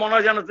নর্মাল যে মনে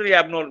হয় যেন তিনি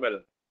অ্যাবনর্মাল,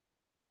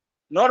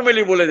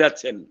 নর্মালি বলে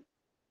যাচ্ছেন।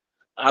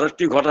 আর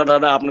একটি ঘটনা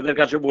আপনাদের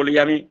কাছে বলি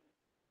আমি।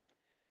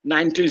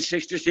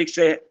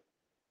 1966-এ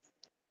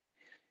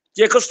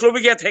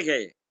চেকোস্লোভাকিয়া থেকে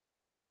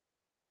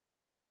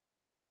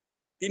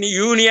তিনি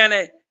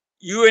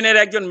ইউএনের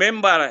একজন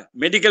মেম্বার,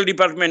 মেডিকেল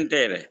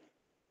ডিপার্টমেন্টের,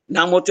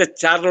 নাম হচ্ছে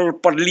চার্ল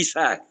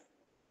পডলিসাক।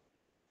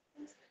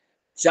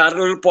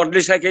 চার্ল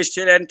পডলিসাক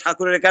এসেছিলেন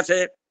ঠাকুরের কাছে।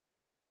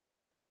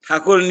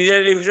 ঠাকুর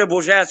নিজের হিসেবে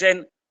বসে আছেন,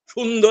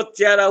 সুন্দর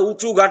চেহারা,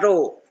 উঁচু গাটো,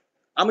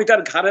 আমি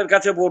তার ঘাড়ের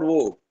কাছে পড়বো।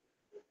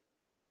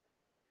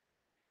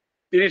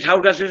 তিনি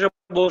ঠাকুর কাছে এসে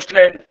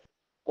বসলেন,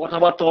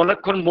 কথাবার্তা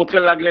অনেকক্ষণ বলতে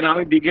লাগলেন।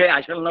 আমি দিকে,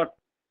 I shall not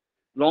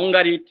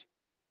longer it,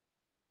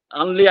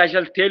 only I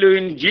shall tell you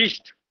in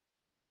gist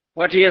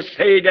what he has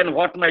said and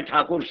what my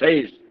Thakur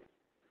says.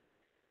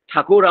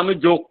 ঠাকুর, আমি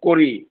যোগ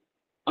করি,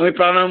 আমি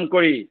প্রাণায়াম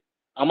করি,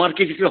 আমার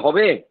কি কিছু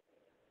হবে?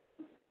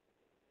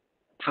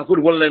 ঠাকুর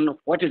বললেন,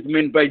 হোয়াট ইজ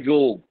মিন্ট বাই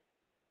যোগ?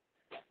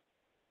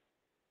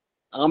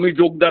 আমি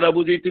যোগ দ্বারা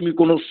বুঝি তুমি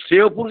কোন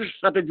শ্রেয় পুরুষের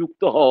সাথে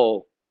যুক্ত হও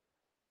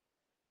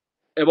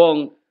এবং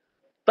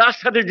তার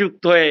সাথে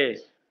যুক্ত হয়ে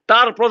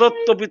তার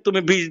প্রদত্ত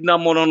তুমি বীজ নাম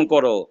মনন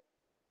করো।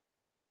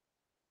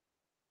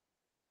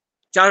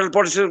 চার্ল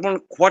পডলিসাক,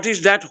 what is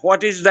that,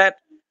 what is that?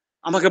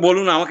 আমাকে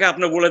বলুন, আমাকে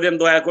আপনি বলে দেন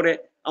দয়া করে,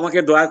 আমাকে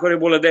দয়া করে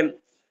বলে দেন,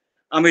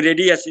 আমি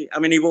রেডি আছি,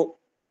 আমি নিব।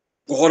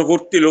 ঘর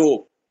ভর্তি লোক,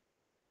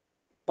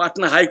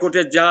 পাটনা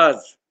হাইকোর্টের জাজ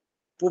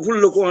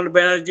প্রফুল্ল কুমার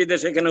ব্যানার্জি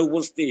সেখানে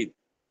উপস্থিত,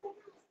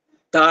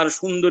 তার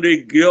সুন্দরী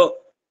গৃহ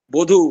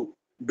বধূ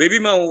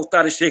বেবিমাও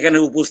তার সেখানে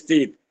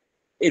উপস্থিত।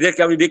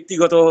 এদেরকে আমি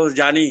ব্যক্তিগত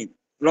জানি,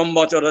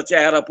 লম্বা চড়া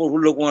চেহারা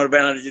প্রফুল্ল কুমার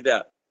ব্যানার্জিদা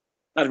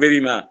আর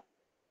বেবিমা।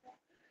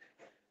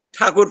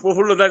 ঠাকুর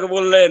প্রফুল্লতাকে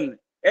বললেন,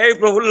 এই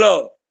প্রফুল্ল,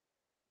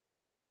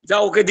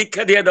 যাও ওকে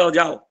দীক্ষা দিয়ে দাও,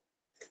 যাও।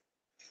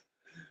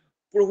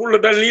 প্রফুল্ল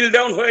তার নীল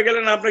ডাউন হয়ে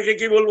গেলেন। আপনাকে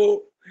কি বলবো,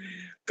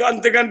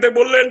 কানতে কানতে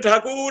বললেন,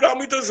 ঠাকুর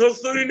আমি তো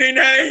শস্ত্রী নেই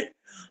নাই,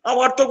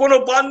 আমার তো কোনো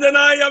পাঞ্জা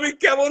নাই, আমি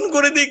কেমন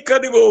করে দীক্ষা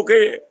দিব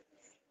ওকে।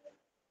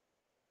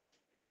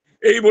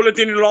 এই বলে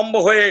তিনি লম্ব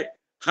হয়ে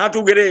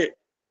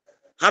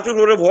হাঁটুর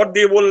উপরে ভর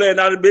দিয়ে বললেন,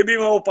 আর বেবি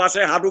মাও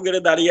পাশে হাঁটু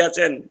গেড়ে দাঁড়িয়ে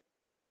আছেন,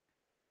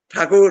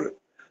 ঠাকুর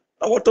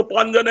আমার তো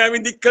পাঞ্জা নেই, আমি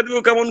দীক্ষা দিব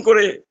কেমন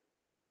করে।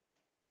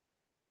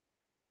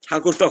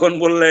 ঠাকুর তখন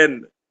বললেন,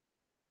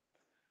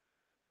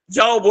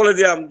 যাও বলে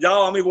দিলাম,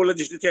 যাও আমি বলে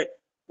দিচ্ছি।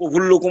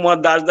 প্রফুল্ল কুমার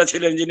দাসদা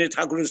ছিলেন যিনি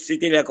ঠাকুরের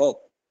স্মৃতি লেখক,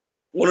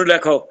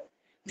 অনুলেখক।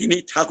 তিনি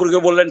ঠাকুরকে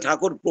বললেন,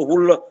 ঠাকুর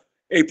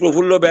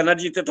প্রফুল্ল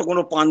ব্যানার্জিতে তো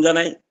কোনো পাঞ্জা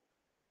নাই।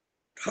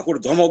 ঠাকুর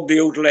ধমক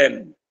দিয়ে উঠলেন,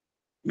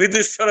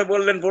 মৃদুস্বরে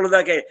বললেন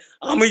প্রফুল্লদাকে,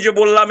 আমি যে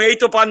বললাম এই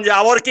তো পাঞ্জা,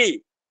 আবার কি?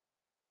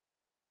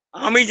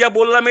 আমি যা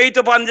বললাম এই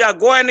তো পাঞ্জা,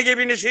 গো এন্ড গিভ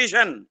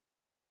ইনিশিয়েশন।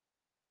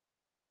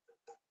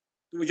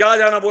 তুমি যা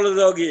জানা বলে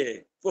দাও গিয়ে।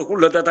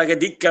 প্রফুল্লতা তাকে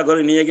দীক্ষা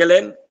করে নিয়ে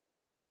গেলেন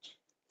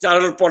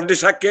চারুল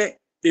পন্ডিসাককে,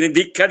 তিনি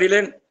দীক্ষা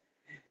দিলেন।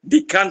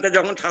 দীক্ষা আনতে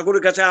যখন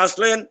ঠাকুরের কাছে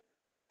আসলেন,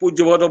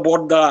 পূজ্যপদ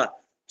বড়দা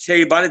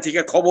সেই বাড়ি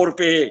থেকে খবর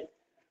পেয়ে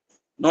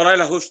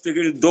নড়াইল হাউস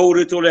থেকে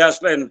দৌড়ে চলে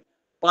আসলেন,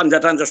 পাঞ্জা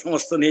টাঞ্জা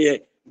সমস্ত নিয়ে।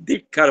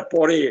 দীক্ষার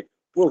পরে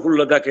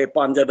প্রফুল্লতাকে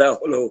পাঞ্জা দেওয়া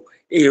হলো।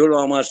 এই হলো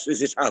আমার শ্রী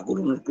শ্রী ঠাকুর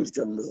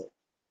অনুকূলচন্দ্র।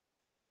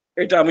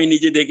 এটা আমি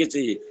নিজে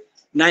দেখেছি,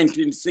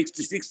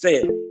 1966-এ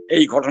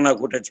এই ঘটনা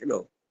ঘটেছিল।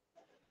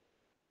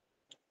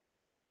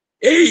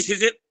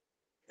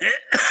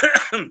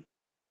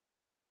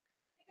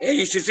 এই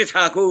শ্রী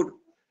ঠাকুর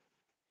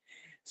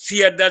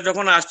সিয়ারদার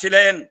যখন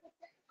আসছিলেন,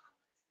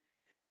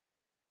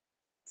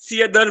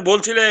 সিয়ারদার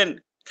বলছিলেন,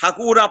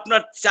 ঠাকুর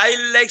আপনার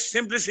চাইল্ড লাইক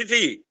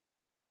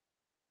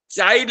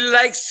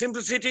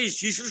সিম্পলিসিটি,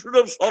 শিশু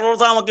সুলভ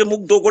সরলতা আমাকে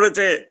মুগ্ধ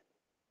করেছে।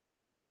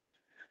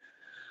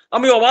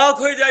 আমি অবাক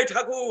হয়ে যাই,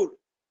 ঠাকুর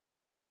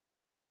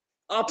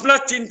আপনার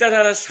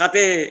চিন্তাধারার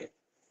সাথে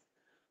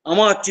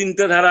আমার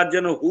চিন্তাধারার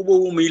যেন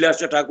হুবহু মিল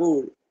আছে।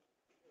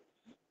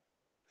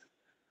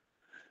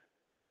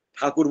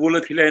 ঠাকুর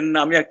বলেছিলেন,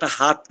 আমি একটা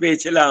হাত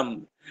পেয়েছিলাম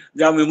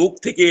যে আমি মুখ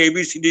থেকে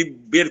এবিসিডি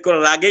বের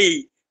করার আগেই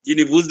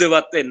যিনি বুঝতে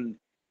পারতেন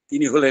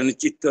তিনি হলেন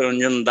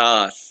চিত্তরঞ্জন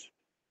দাস।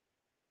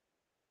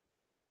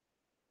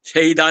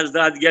 সেই দাসদা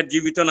আজকে আর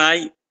জীবিত নাই,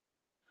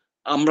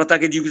 আমরা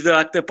তাকে জীবিত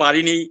রাখতে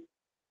পারিনি,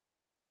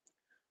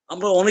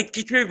 আমরা অনেক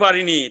কিছুই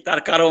পারিনি।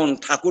 তার কারণ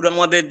ঠাকুর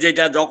আমাদের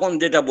যখন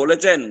যেটা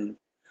বলেছেন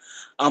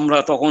আমরা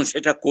তখন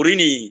সেটা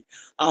করিনি,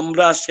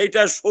 আমরা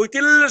সেটা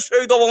শৈথিল্যের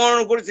সহিত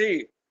অবমাননা করেছি।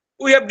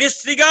 We have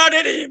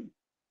disregarded him.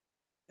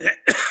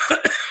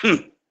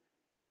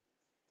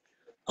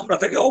 আমরা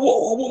তাকে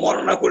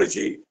অবমাননা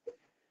করেছি।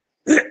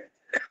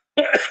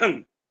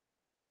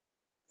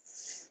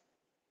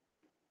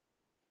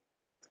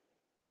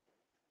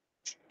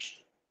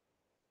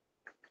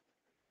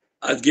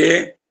 আজকে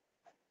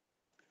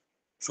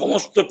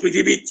সমস্ত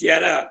পৃথিবীর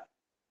চেহারা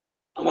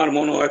আমার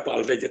মনে হয়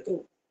পাল্টে যেত,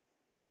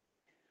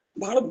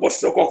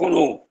 ভারতবর্ষ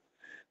কখনো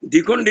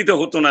দ্বিখণ্ডিত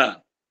হতো না।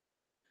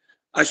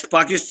 আজ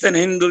পাকিস্তান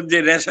হিন্দুর যে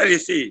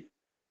রেশারেশি,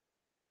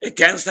 এই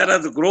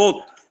ক্যান্সারাস গ্রোথ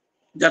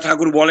যা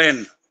ঠাকুর বলেন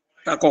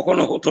তা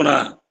কখনো হতো না।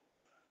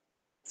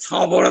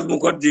 শ্যামাপ্রসাদ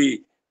মুখার্জি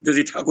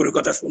যদি ঠাকুরের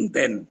কথা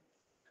শুনতেন,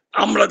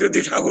 আমরা যদি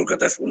ঠাকুর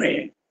কথা শুনে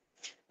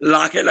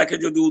লাখে লাখে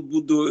যদি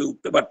উদ্বুদ্ধ হয়ে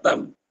উঠতে পারতাম,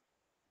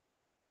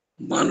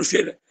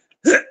 মানুষের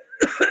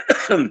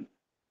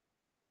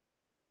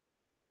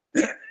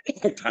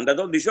ঠান্ডা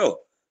তো দিস,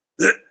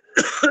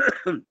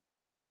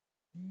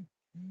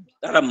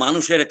 তারা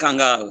মানুষের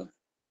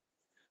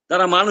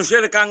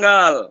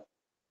কাঙ্গাল।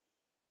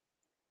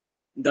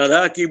 দাদা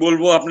কি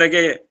বলবো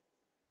আপনাকে,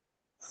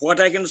 what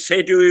I can say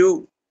to you,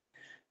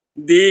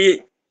 the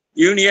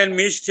Union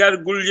Minister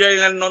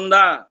গুলজাইলাল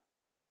Nanda,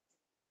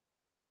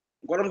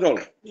 গরম জল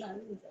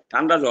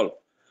ঠান্ডা জল,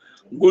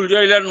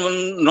 গুলজাইলাল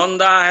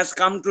Nanda has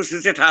come to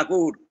Sree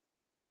ঠাকুর।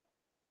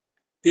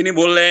 তিনি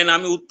বললেন,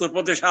 আমি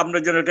উত্তরপ্রদেশে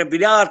আপনার জন্য একটা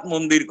বিরাট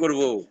মন্দির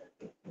করব।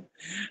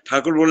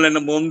 ঠাকুর বললেন,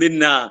 মন্দির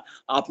না,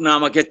 আপনি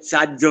আমাকে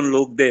 4 জন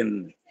লোক দেন,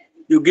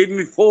 you give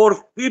me 4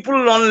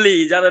 people only,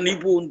 যারা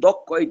নিপুণ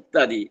দক্ষ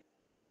ইত্যাদি,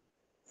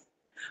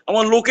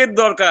 আমার লোকের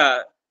দরকার।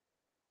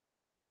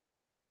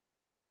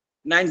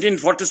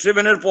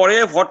 1947-এর পরে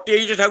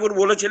 48-এ ঠাকুর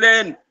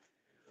বলেছিলেন,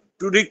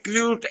 to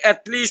recruit at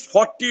least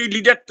 40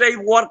 leader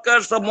type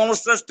workers of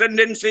monstrous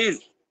tendencies.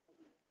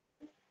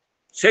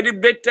 Sheriff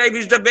type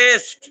is the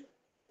best.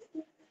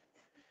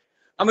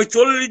 আমি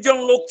 40 জন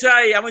লোক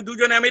চাই, আমি 2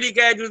 জন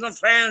আমেরিকায়, 2 জন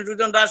ফ্রান্স, 2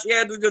 জন রাশিয়া,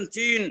 2 জন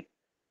চীন,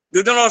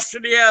 2 জন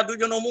অস্ট্রেলিয়া, 2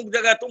 জন অমুক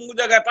জায়গায় তমুক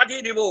জায়গায়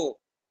পাঠিয়ে দিব।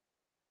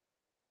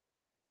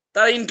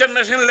 তারা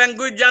ইন্টারন্যাশনাল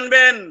ল্যাঙ্গুয়েজ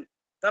জানবেন,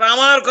 তারা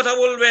আমার কথা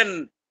বলবেন।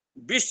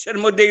 বিশ্বের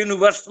মধ্যে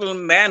ইউনিভার্সাল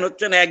ম্যান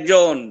হচ্ছেন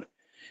একজন,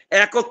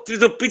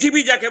 একত্রিত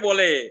পৃথিবী যাকে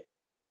বলে,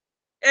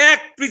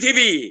 এক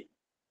পৃথিবী,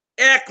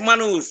 এক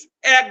মানুষ,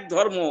 এক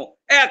ধর্ম,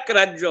 এক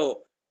রাজ্য।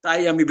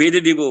 তাই আমি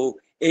বেঁধে দিব।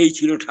 এই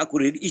ছিল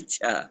ঠাকুরের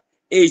ইচ্ছা,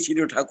 এই ছিল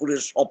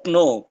ঠাকুরের স্বপ্ন,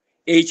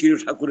 এই ছিল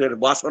ঠাকুরের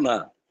বাসনা।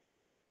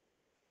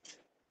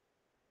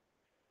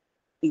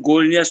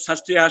 গরিয়ার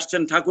শাস্ত্রী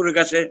আসছেন ঠাকুরের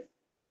কাছে,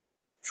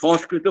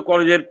 সংস্কৃত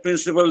কলেজের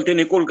প্রিন্সিপাল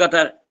তিনি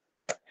কলকাতার।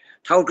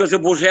 ঠাকুর কাছে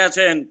বসে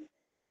আছেন,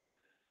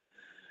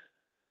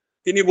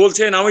 তিনি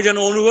বলছেন আমি যেন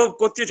অনুভব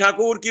করছি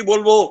ঠাকুর, কি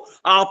বলবো,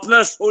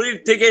 আপনার শরীর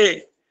থেকে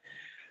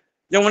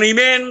যেমন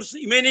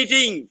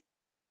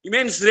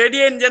ইমেন্স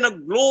রেডিয়েন্ট যেন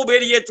গ্লো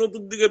বেরিয়ে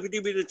চতুর্দিকে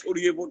পৃথিবীতে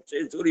ছড়িয়ে পড়ছে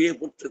ছড়িয়ে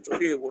পড়ছে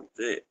ছড়িয়ে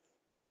পড়ছে।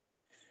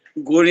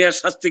 গরিয়ার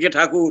শাস্ত্রীকে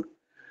ঠাকুর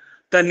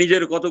তার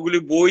নিজের কতগুলি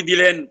বই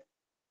দিলেন।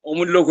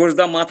 অমূল্য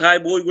ঘোষদা মাথায়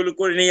বইগুলো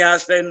করে নিয়ে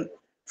আসলেন,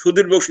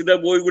 সুধীর বক্সিদার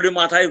বইগুলি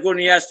মাথায় করে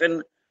নিয়ে আসলেন।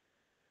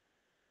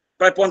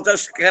 প্রায়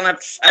 50খানা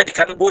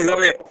 60খানা বই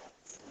হবে।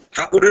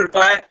 ঠাকুরের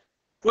প্রায়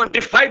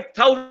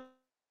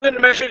 25,000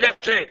 মেসেজ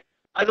আছে।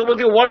 আজ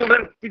অবধি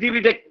ওয়ার্ল্ডের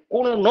পৃথিবীতে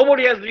কোন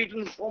nobody has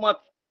written so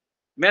much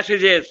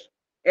messages,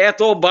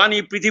 এত বাণী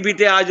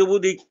পৃথিবীতে আজ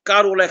অবধি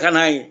কারো লেখা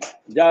নাই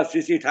যা শ্রী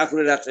শ্রী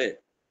ঠাকুরের আছে।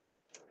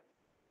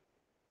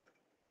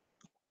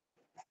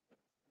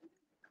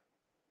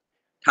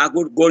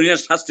 ঠাকুর গরিয়ার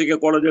শাস্ত্রীকে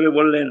করজোড়ে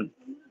বললেন,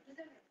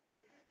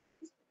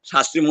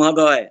 শাস্ত্রী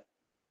মহোদয়,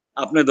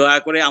 আপনি দয়া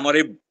করে আমার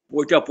এই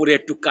বইটা পড়ে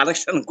একটু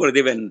কারেকশন করে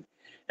দেবেন,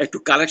 একটু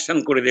কারেকশন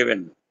করে দেবেন।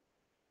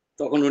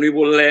 তখন উনি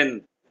বললেন,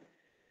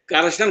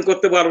 কারেকশন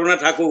করতে পারবো না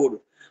ঠাকুর,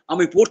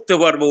 আমি পড়তে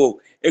পারবো,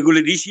 এগুলি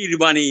ঋষির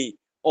বাণী,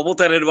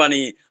 অবতারের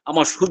বাণী,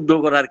 আমার শুদ্ধ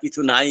করার কিছু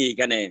নাই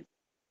এখানে।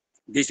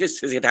 দেশের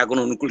শেষে ঠাকুর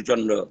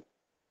অনুকূলচন্দ্র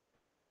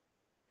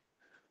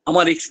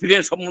আমার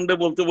এক্সপিরিয়েন্স সম্বন্ধে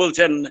বলতে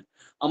বলছেন,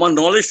 আমার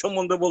নলেজ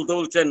সম্বন্ধে বলতে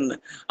বলছেন।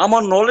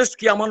 আমার নলেজ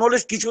কি? আমার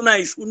নলেজ কিছু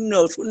নাই, শূন্য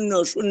শূন্য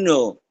শূন্য।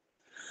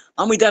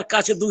 আমি তার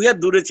কাছে 2 হাত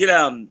দূরে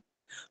ছিলাম।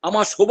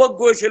 আমার সৌভাগ্য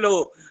হয়েছিল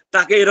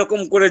তাকে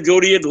এরকম করে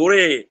জড়িয়ে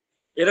ধরে,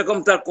 এরকম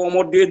তার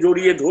কোমর দিয়ে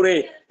জড়িয়ে ধরে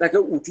তাকে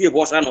উঠিয়ে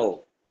বসানো।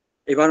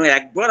 এবার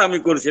একবার আমি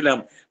করেছিলাম,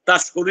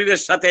 তার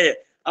শরীরের সাথে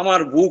আমার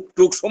বুক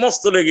টুক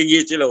সমস্ত লেগে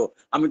গিয়েছিল,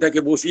 আমি তাকে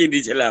বসিয়ে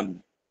দিয়েছিলাম।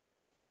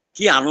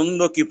 কি আনন্দ,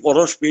 কি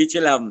পরশ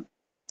পেয়েছিলাম,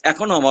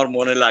 এখনো আমার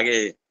মনে লাগে।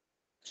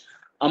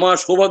 আমার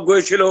সৌভাগ্য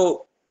হয়েছিল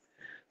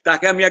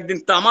তাকে আমি একদিন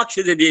তামাক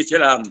সেজে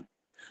দিয়েছিলাম।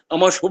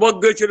 আমার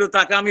সৌভাগ্য হয়েছিল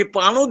তাকে আমি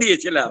পানও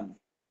দিয়েছিলাম।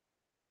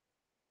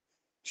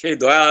 সেই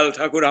দয়াল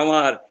ঠাকুর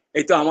আমার,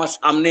 এই তো আমার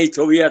সামনেই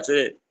ছবি আছে,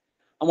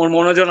 আমার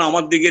মনে যেন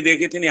আমার দিকে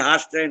দেখে তিনি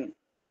হাসতেন।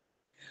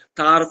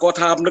 তার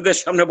কথা আপনাদের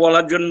সামনে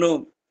বলার জন্য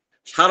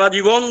সারা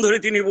জীবন ধরে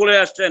তিনি বলে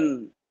আসছেন,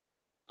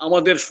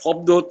 আমাদের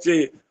শব্দ হচ্ছে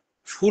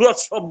সুরত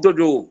শব্দ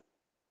যোগ।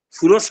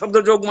 সুরত শব্দ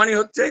যোগ মানে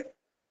হচ্ছে,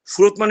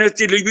 সুরত মানে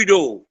হচ্ছে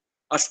লিবিডো,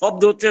 আর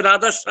শব্দ হচ্ছে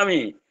রাধার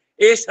স্বামী,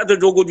 এর সাথে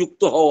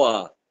যোগযুক্ত হওয়া।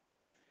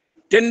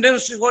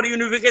 Tendency for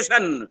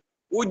unification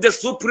with the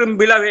supreme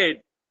beloved,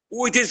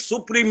 with his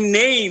supreme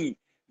name,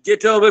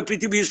 যেটা হবে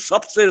পৃথিবীর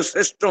সবচেয়ে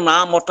শ্রেষ্ঠ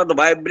নাম, অর্থাৎ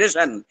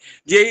ভাইব্রেশন।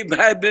 যেই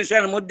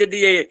ভাইব্রেশনের মধ্যে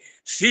দিয়ে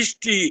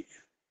সৃষ্টি,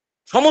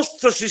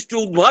 সমস্ত সৃষ্টি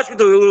উদ্ভাসিত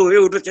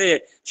হয়ে উঠেছে,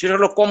 সেটা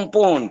হলো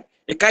কম্পন।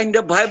 A kind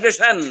of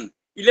vibration,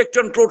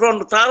 electron proton,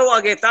 তারও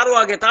আগে তারও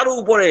আগে তারও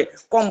উপরে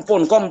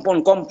কম্পন কম্পন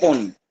কম্পন।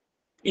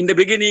 In the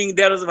beginning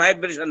there was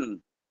vibration,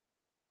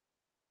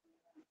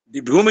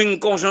 the booming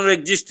constant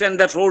existence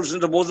that holds in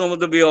the bosom of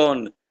the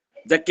beyond.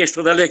 যা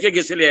কেষ্টদা লিখে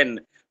গেছিলেন।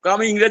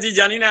 আমি ইংরেজি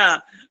জানি না,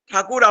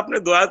 ঠাকুর আপনি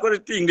দয়া করে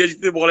একটু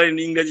ইংরেজিতে বলেন,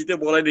 ইংরেজিতে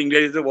বলেন,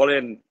 ইংরেজিতে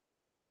বলেন।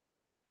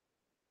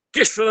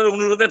 কেষ্টদার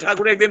অনুরোধে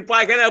ঠাকুর একদিন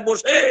পায়খানায়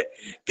বসে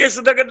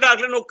কেষ্টদাকে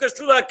ডাকলেন, ও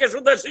কেষ্টদা,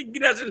 কেষ্টদা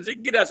শিগগির আসেন,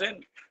 শিগগির আসেন,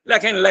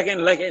 লেখেন লেখেন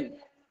লেখেন।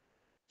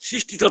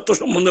 সৃষ্টি তত্ত্ব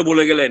সম্বন্ধে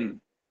বলে গেলেন।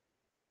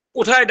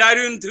 কোথায়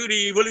ডারউইন থিওরি,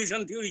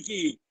 ইভলিউশন থিওরি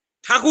কি?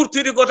 ঠাকুর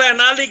থিওরি কোথায়?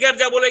 না লিখার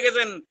যা বলে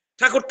গেছেন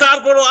ঠাকুর,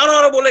 তারপরও আরো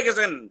আরো বলে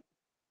গেছেন।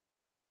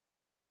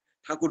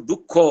 ঠাকুর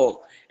দুঃখ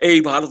এই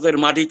ভারতের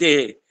মাটিতে,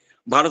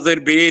 ভারতের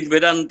বেদ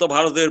বেদান্ত,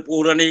 ভারতের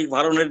পৌরাণিক,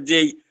 ভারতের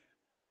যেই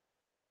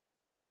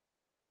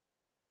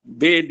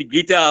বেদ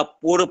গীতা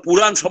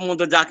পুরাণ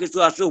সম্বন্ধে যা কিছু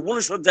আছে,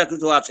 উপনিষদ যা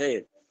কিছু আছে,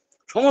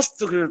 সমস্ত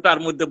কিছু তার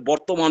মধ্যে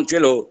বর্তমান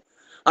ছিল।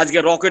 আজকে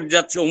রকেট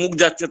যাচ্ছে, অমুক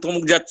যাচ্ছে,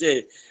 তমুক যাচ্ছে।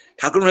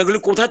 ঠাকুর এগুলি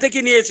কোথা থেকে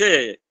নিয়েছে?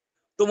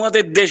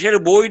 তোমাদের দেশের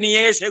বই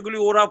নিয়ে সেগুলি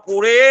ওরা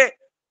পড়ে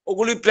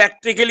ওগুলি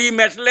প্র্যাকটিক্যালি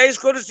ম্যাটেরিয়ালাইজ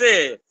করেছে,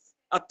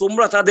 আর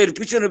তোমরা তাদের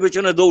পিছনে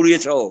পিছনে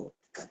দৌড়িয়েছ।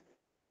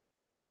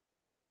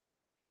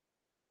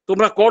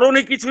 তোমরা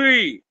করনি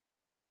কিছুই।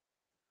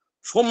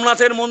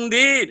 সোমনাথের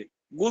মন্দির,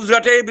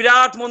 গুজরাটে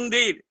বিরাট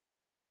মন্দির,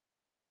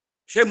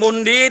 সে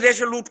মন্দির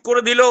এসে লুট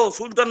করে দিল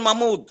সুলতান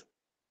মাহমুদ।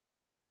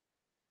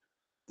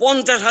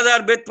 50,000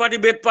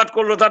 বেদপাঠ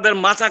করলো, তাদের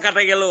মাথা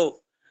কাটা গেল।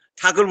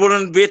 ঠাকুর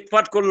বলেন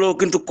বেদপাঠ করলো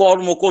কিন্তু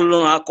কর্ম করলো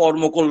না,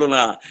 কর্ম করলো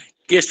না।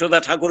 কেষ্টদা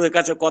ঠাকুরের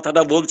কাছে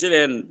কথাটা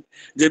বলছিলেন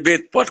যে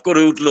বেদপাঠ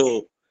করে উঠলো,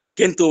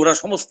 কিন্তু ওরা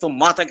সমস্ত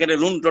মাথা কেটে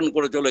লুণ্ঠন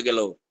করে চলে গেল।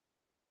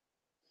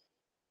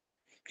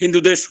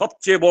 হিন্দুদের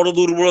সবচেয়ে বড়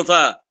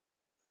দুর্বলতা,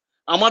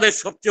 আমাদের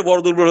সবচেয়ে বড়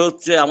দুর্বল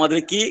হচ্ছে, আমাদের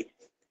কি,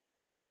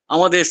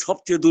 আমাদের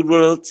সবচেয়ে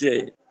দুর্বল হচ্ছে,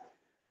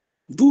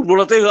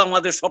 দুর্বলতাই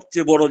আমাদের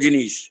সবচেয়ে বড়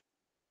জিনিস,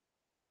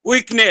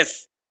 উইকনেস।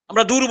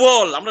 আমরা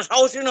দুর্বল, আমরা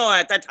সাহসী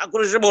নয়। তাই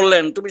ঠাকুর এসে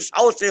বললেন তুমি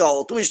সাহসী হও,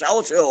 তুমি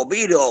সাহসী হও,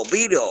 বীর হও,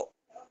 বীর হও।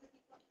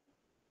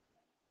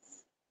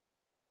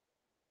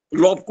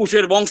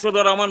 লবকুশের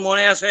বংশধর আমার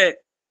মনে আছে,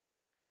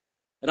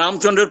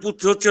 রামচন্দ্রের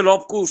পুত্র হচ্ছে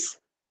লবকুশ।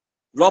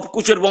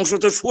 লবকুশের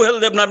বংশধর সুহেল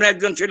দেব নামে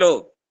একজন ছিল।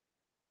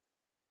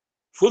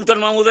 সুলতান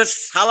মাহমুদের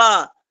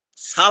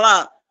সালা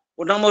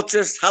ওর নাম হচ্ছে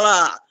সালা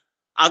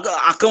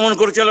আক্রমণ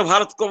করেছিল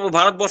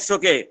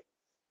ভারতবর্ষকে।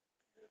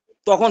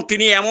 তখন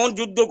তিনি এমন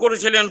যুদ্ধ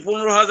করেছিলেন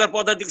 15,000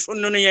 পদাতিক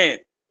সৈন্য নিয়ে।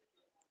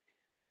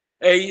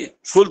 এই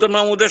সুলতান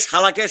মাহমুদের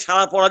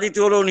সালা পরাজিত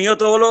হলো,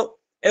 নিহত হলো,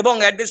 এবং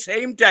অ্যাট দ্য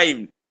সেম টাইম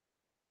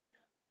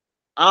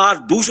আর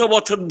 200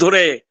 বছর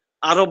ধরে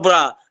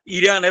আরবরা,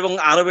 ইরান এবং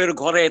আরবের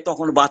ঘরে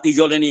তখন বাতি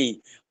জ্বলেনি,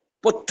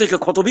 প্রত্যেকে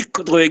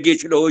ক্ষতবিক্ষত হয়ে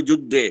গিয়েছিল ওই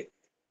যুদ্ধে।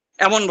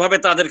 এমন ভাবে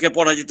তাদেরকে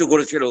পরাজিত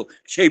করেছিল।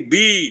 সেই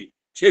বীর,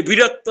 সেই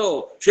বীরত্ব,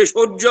 সেই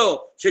শৌর্য,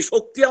 সেই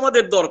শক্তি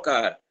আমাদের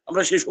দরকার।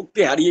 আমরা সেই শক্তি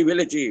হারিয়ে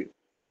ফেলেছি।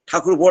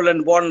 ঠাকুর বললেন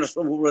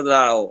বর্ণাশ্রম উপরে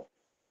দাঁড়াও,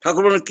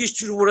 ঠাকুর বললেন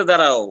কৃষ্টির উপরে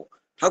দাঁড়াও,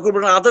 ঠাকুর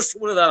বললেন আদর্শ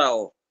উপরে দাঁড়াও।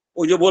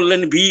 ওই যে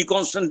বললেন বি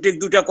কনস্ট্যান্টিক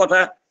দুটা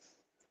কথা,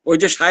 ওই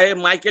যে সাহেব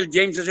মাইকেল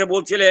জেমস এসে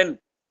বলছিলেন,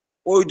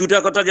 ওই দুটা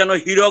কথা যেন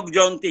হীরক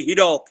জয়ন্তী,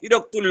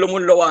 হীরক তুল্য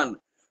মূল্যবান।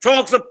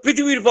 সমস্ত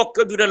পৃথিবীর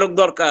পক্ষে দুটা লোক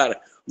দরকার।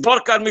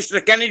 দরকার মিস্টার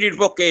কেনেডির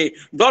পক্ষে,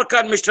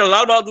 দরকার মিস্টার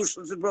লাল বাহাদুর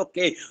শাস্ত্রীর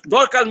পক্ষে,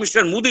 দরকার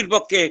মিস্টার মোদির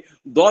পক্ষে,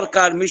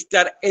 দরকার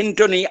মিস্টার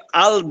অ্যান্টনি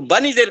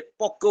আলবানিদের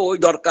পক্ষে, ওই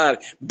দরকার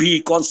B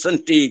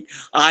কনস্ট্যান্টিক।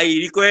 I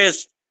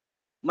request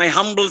my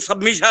humble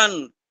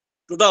submission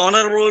to the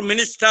Honorable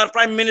Minister,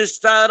 Prime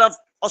Minister of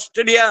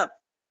Australia,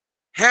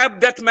 have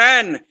that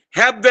man,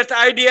 have that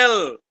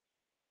ideal,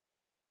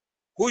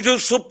 who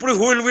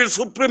will be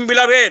supreme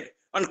beloved,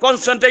 and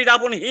concentrate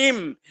upon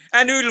him,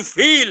 and you will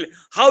feel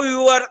how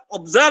you are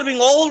observing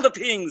all the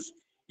things,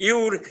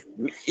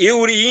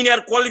 your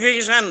inner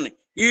qualification,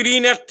 your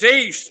inner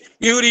traits,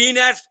 your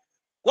inner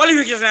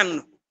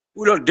qualification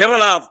will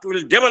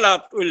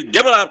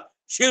develop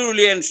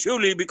surely and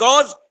surely,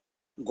 because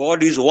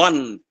God is one,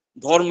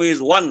 ধর্ম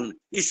is one,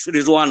 ঈশ্বর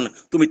is one.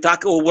 তুমি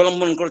তাকে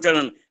অবলম্বন করছেন,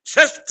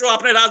 শ্রেষ্ঠ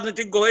আপনি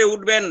রাজনীতিজ্ঞ হয়ে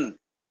উঠবেন,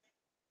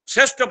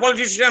 শ্রেষ্ঠ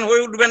পলিটিশিয়ান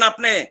হয়ে উঠবেন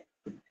আপনি।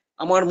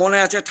 আমার মনে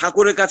আছে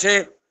ঠাকুরের কাছে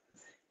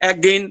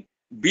একদিন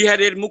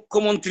বিহারের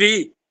মুখ্যমন্ত্রী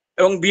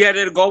এবং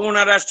বিহারের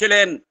গভর্নর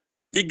আসছিলেন,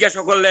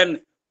 জিজ্ঞাসা করলেন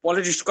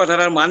পলিটিক্স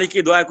কথাটার মানে কি,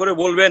 দয়া করে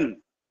বলবেন।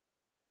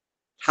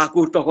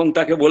 ঠাকুর তখন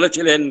তাকে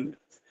বলেছিলেন,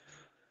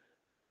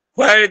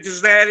 where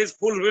there is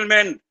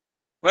fulfillment,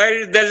 where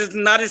there is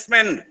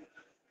nourishment,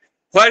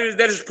 where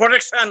there is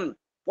protection,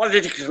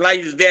 politics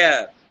lies there.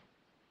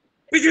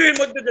 পৃথিবীর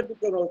মধ্যে যদি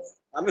কোনো,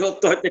 আমি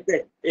হয়তো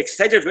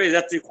এক্সাইটেড হয়ে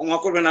যাচ্ছি, ক্ষমা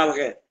করবেন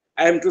আমাকে,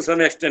 I am to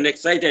some extent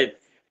excited.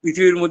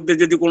 পৃথিবীর মধ্যে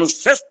যদি কোনো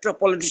শ্রেষ্ঠ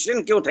পলিটিশিয়ান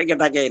কেউ থেকে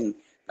থাকেন,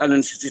 তাহলে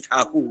শ্রী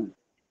ঠাকুর।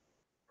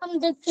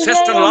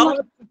 শ্রেষ্ঠ লাভ,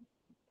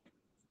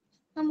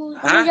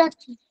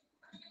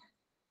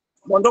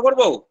 বন্ধ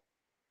করবো,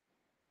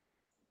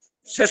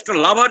 শ্রেষ্ঠ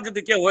লাভার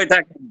যদি কেউ হয়ে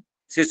থাকেন,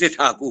 শ্রী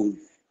ঠাকুর।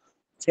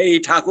 সেই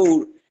ঠাকুর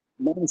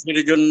মানুষের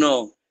জন্য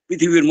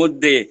পৃথিবীর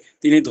মধ্যে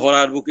তিনি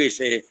ধরার বুকে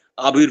এসে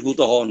আবির্ভূত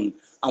হন,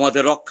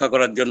 আমাদের রক্ষা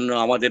করার জন্য,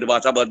 আমাদের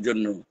বাঁচাবার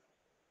জন্য।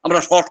 আমরা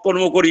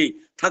সৎকর্ম করি।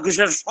 ঠাকুর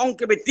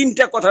সংক্ষেপে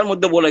 3টা কথার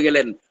মধ্যে বলে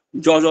গেলেন,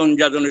 যজন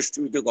যাজনের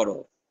স্থিত করো।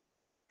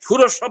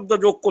 সুরজ শব্দ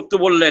যোগ করতে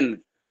বললেন,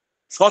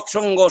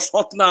 সৎসঙ্গ,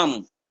 সৎনাম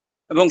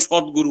এবং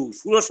সৎগুরু।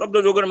 সুরজ শব্দ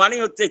যোগের মানে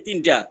হচ্ছে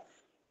 3টা,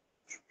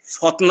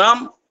 সৎনাম,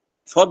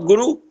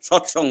 সৎগুরু,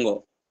 সৎসঙ্গ।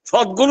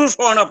 সৎগুরু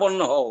শরণাপন্ন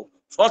হও,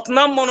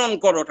 সৎনাম মনন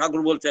করো।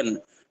 ঠাকুর বলছেন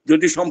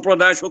যদি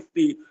সম্প্রদায়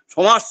শক্তি,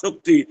 সমাজ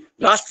শক্তি,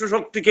 রাষ্ট্র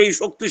শক্তিকেই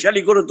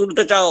শক্তিশালী করে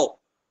তুলতে চাও,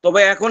 তবে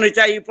এখনই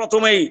চাই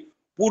প্রথমেই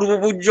পূর্ব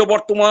পূজ্য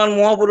বর্তমান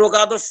মহাপুরুষ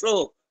আদর্শ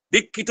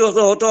দীক্ষিত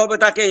হতে হবে,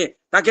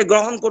 তাকে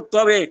গ্রহণ করতে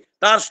হবে,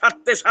 তার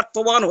স্বার্থে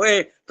স্বার্থবান হয়ে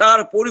তার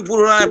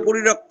পরিপূরণায়,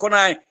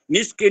 পরিরক্ষণায়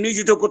নিজকে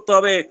নিয়োজিত করতে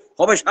হবে।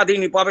 হবে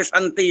স্বাধীন, পাবে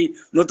শান্তি,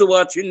 নতুবা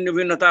ছিন্ন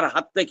ভিন্ন তার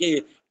হাত থেকে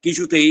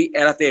কিছুতেই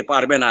এড়াতে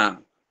পারবে না।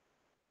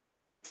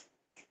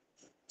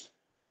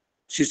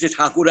 শ্রী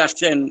ঠাকুর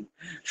আসছেন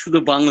শুধু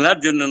বাংলার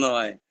জন্য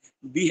নয়,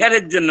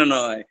 বিহারের জন্য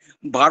নয়,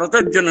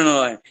 ভারতের জন্য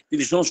নয়,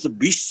 তিনি সমস্ত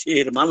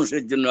বিশ্বের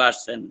মানুষের জন্য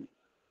আসছেন।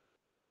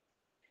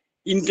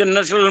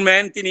 ইন্টারন্যাশনাল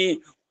ম্যান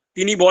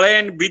তিনি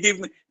বলেন,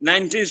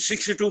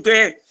 1962-তে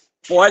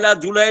 1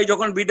 জুলাই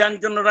যখন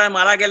বিধানচন্দ্র রায়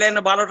মারা গেলেন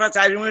 12টা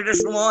 4 মিনিটের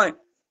সময়,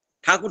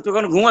 ঠাকুর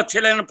তখন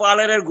ঘুমাচ্ছিলেন।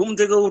 পার্লারের ঘুম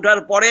থেকে উঠার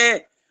পরে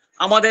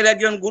আমাদের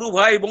একজন গুরু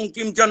ভাই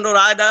বঙ্কিমচন্দ্র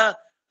রায়দা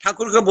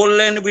ঠাকুরকে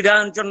বললেন,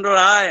 বিধানচন্দ্র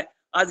রায়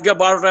আজকে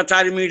 12টা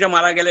 4 মিনিটে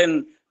মারা গেলেন।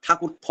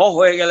 ঠাকুর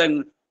হয়ে গেলেন,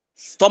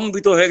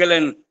 স্তম্ভিত হয়ে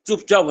গেলেন,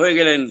 চুপচাপ হয়ে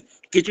গেলেন।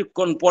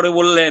 কিছুক্ষণ পরে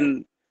বললেন,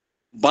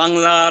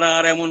 বাংলার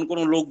আর এমন কোন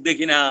লোক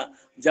দেখি না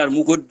যার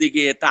মুখের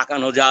দিকে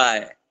তাকানো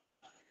যায়।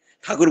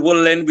 ঠাকুর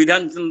বললেন,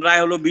 বিধানচন্দ্র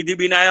রায় হলো বিধি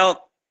বিনায়ক।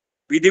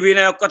 বিধি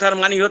বিনায়ক কথার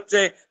মানে হচ্ছে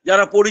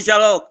যারা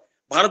পরিচালক।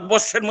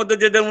 ভারতবর্ষের মধ্যে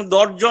যে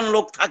 10 জন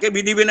লোক থাকে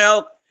বিধি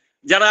বিনায়ক,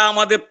 যারা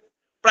আমাদের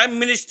প্রাইম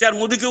মিনিস্টার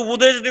মোদীকে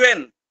উপদেশ দিবেন,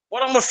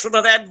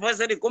 পরামর্শদাতা,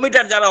 অ্যাডভাইসারি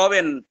কমিটির যারা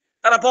হবেন,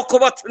 তারা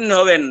পক্ষপাতশূন্য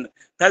হবেন,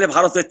 তাহলে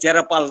ভারতের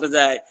চেহারা পাল্টে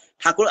যায়।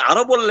 ঠাকুর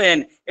আরো বললেন,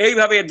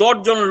 এইভাবে 10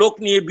 জন লোক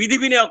নিয়ে বিধি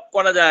বিনিয়োগ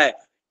করা যায়।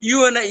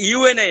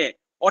 ইউএনএ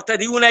অর্থাৎ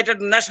ইউনাইটেড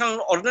ন্যাশনাল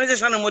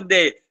অর্গানাইজেশনের মধ্যে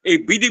এই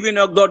বিধি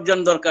বিনিয়োগ 10 জন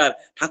দরকার।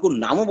 ঠাকুর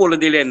নামও বলে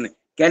দিলেন,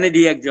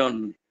 কেনেডি একজন,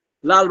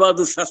 লাল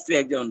বাহাদুর শাস্ত্রী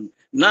একজন,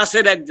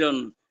 নাসের একজন,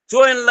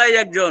 চোয়েনলাই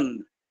একজন,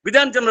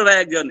 বিধানচন্দ্র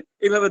রায় একজন,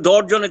 এইভাবে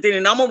 10 জনে তিনি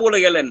নামও বলে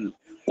গেলেন।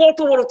 কত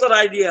বড় তার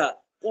আইডিয়া,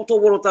 কত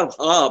বড় তার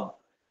ভাব।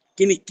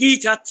 তিনি কি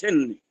চাচ্ছেন,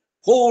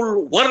 হোল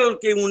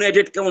ওয়ার্ল্ডকে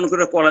ইউনাইটেড কেমন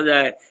করে করা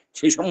যায়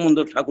সেই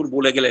সম্বন্ধে ঠাকুর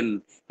বলে গেলেন।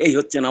 এই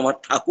হচ্ছেন আমার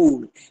ঠাকুর,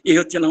 এই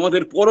হচ্ছেন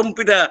আমাদের পরম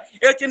পিতা,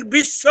 এই হচ্ছেন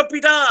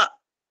বিশ্বপিতা।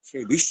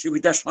 সেই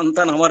বিশ্বপিতার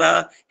সন্তান আমরা।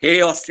 হে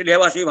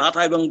অস্ট্রেলিয়াবাসী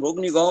ভাতা এবং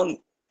ভগ্নীগণ,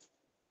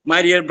 my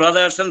dear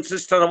brothers and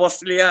sisters of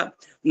Australia,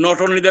 not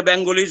only the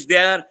Bengalis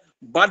there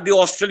but the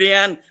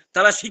Australian,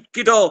 তারা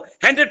শিক্ষিত,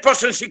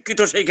 100% শিক্ষিত।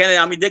 সেইখানে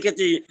আমি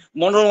দেখেছি,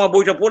 মনোরমা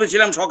বইটা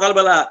পড়েছিলাম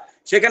সকালবেলা,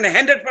 সেখানে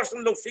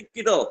 100% লোক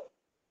শিক্ষিত।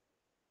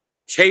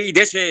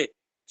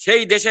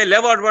 সেই দেশে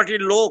লেবার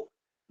পার্টির লোক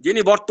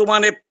যিনি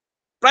বর্তমানে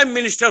প্রাইম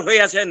মিনিস্টার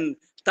হয়ে আছেন,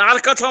 তার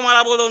কাছে আমার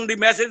আবেদন, দি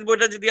মেসেজ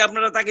বইটা যদি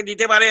আপনারা তাকে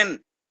দিতে পারেন,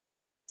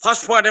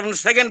 ফার্স্ট পার্ট এবং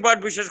সেকেন্ড পার্ট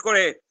বিশেষ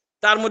করে,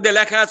 তার মধ্যে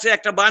লেখা আছে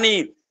একটা বাণী,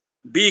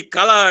 বি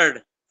কালার্ড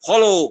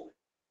ফলো,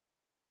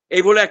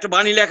 এই বলে একটা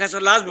বাণী লেখা আছে।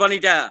 লাস্ট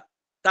বাণীটা,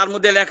 তার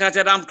মধ্যে লেখা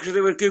আছে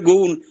রামকৃষ্ণদেবের কি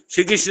গুণ,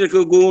 শ্রীকৃষ্ণের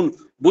কি গুণ,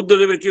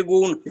 বুদ্ধদেবের কি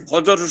গুণ,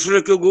 হযরত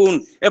রাসূলের কি গুণ,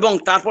 এবং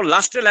তারপর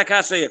লাস্টে লেখা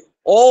আছে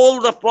all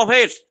the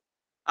prophets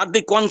R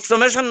the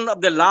কনসামেশন of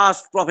the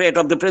last prophet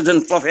of the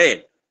present prophet.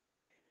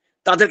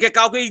 তাদেরকে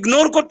কাউকে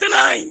ইগনোর করতে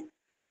নাই।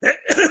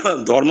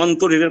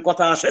 ধর্মান্তরের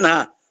কথা আসে না,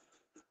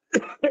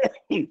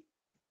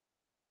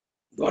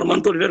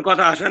 ধর্মান্তরের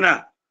কথা আসে না।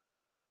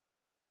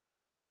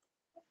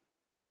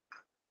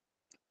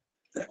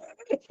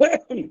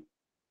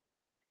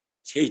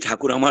 সেই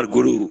ঠাকুর আমার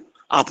গুরু,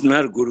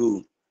 আপনার গুরু।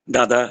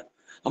 দাদা,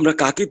 আমরা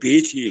কাকে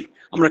পেয়েছি,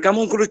 আমরা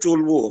কেমন করে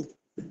চলবো,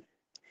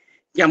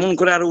 কেমন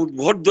করে আরো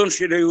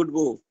উদ্বর্ধনশীল হয়ে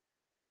উঠবো,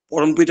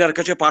 পরম পিতার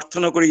কাছে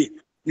প্রার্থনা করি।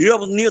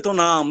 নিয়ত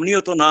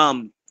নাম।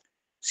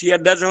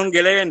 সিয়ারদা যখন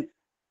গেলেন,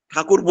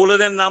 ঠাকুর বলে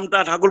দেন নামটা,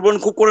 ঠাকুর বলেন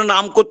খুব করে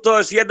নাম করতে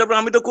হয়। সিয়ারদা,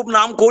 আমি তো খুব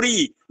নাম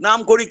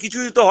করি,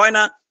 কিছুই তো হয়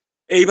না,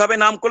 এইভাবে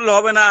নাম করলে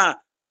হবে না,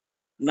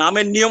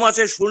 নামের নিয়ম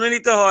আছে, শুনে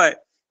নিতে হয়।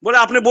 বলে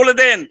আপনি বলে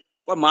দেন,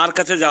 মার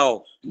কাছে যাও,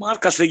 মার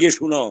কাছে গিয়ে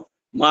শুনো।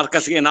 মার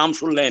কাছে গিয়ে নাম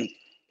শুনলেন,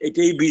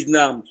 এটাই বীজ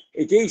নাম,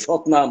 এটাই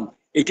সৎ নাম,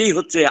 এটাই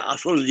হচ্ছে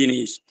আসল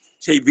জিনিস।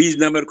 সেই বীজ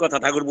নামের কথা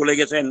ঠাকুর বলে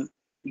গেছেন।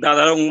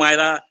 দাদা এবং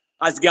মায়েরা,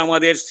 আজকে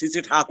আমাদের শ্রী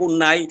শ্রী ঠাকুর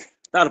নাই,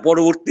 তার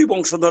পরবর্তী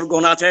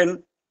বংশধরগণ আছেন,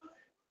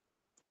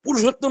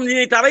 পুরুষোত্তম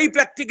যিনি, তারাই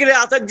প্র্যাকটিক্যালি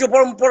আচার্য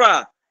পরম্পরা।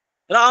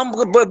 রাম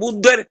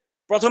বুদ্ধের,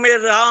 প্রথমে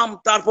রাম,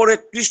 তারপরে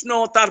কৃষ্ণ,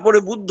 তারপরে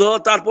বুদ্ধ,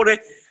 তারপরে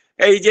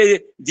এই যে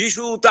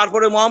যিশু,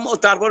 তারপরে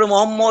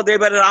মোহাম্মদ,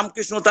 এবারে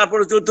রামকৃষ্ণ,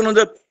 তারপরে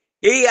চৈতন্যদেব।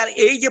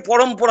 এই যে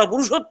পরম্পরা,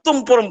 পুরুষোত্তম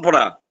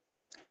পরম্পরা,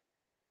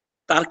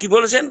 তার কি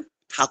বলেছেন,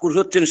 ঠাকুর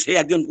হচ্ছেন সেই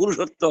একজন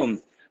পুরুষোত্তম।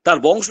 তার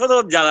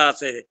বংশধর যারা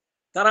আছে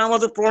তারা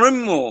আমাদের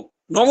প্রণম্য,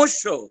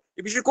 নমস্য,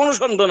 এ বিষয়ে কোনো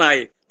সন্দেহ নাই।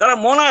 তারা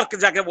মনার্ক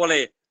যাকে বলে,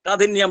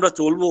 তাদের নিয়ে আমরা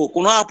চলবো,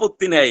 কোনো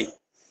আপত্তি নেই।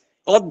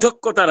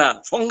 অধ্যক্ষ তারা,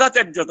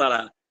 সংঘাচার্য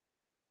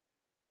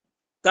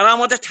তারা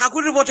আমাদের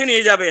ঠাকুরের পথে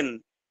নিয়ে যাবেন।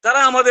 তারা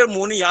আমাদের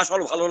মনই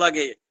আসল ভালো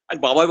লাগে। আর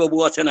বাবা বাবু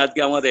আছেন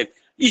আজকে আমাদের,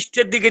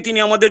 ইষ্টের দিকে তিনি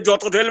আমাদের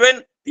যত ঠেলবেন,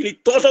 তিনি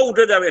তত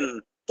উঠে যাবেন,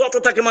 তত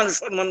তাকে মানুষ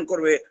সম্মান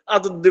করবে,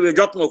 আদর দেবে,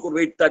 যত্ন করবে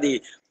ইত্যাদি।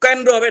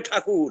 কেন্দ্র হবে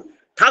ঠাকুর।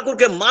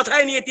 ঠাকুরকে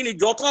মাথায় নিয়ে তিনি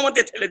যত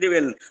আমাদের ঠেলে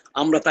দেবেন,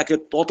 আমরা তাকে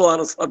তত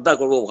আরো শ্রদ্ধা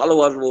করবো,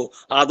 ভালোবাসবো,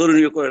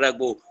 আদরণীয় করে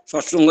রাখবো।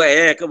 সৎসঙ্গ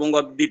এক এবং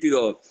অদ্বিতীয়,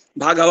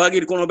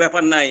 ভাগাভাগির কোনো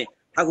ব্যাপার নাই।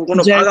 ঠাকুর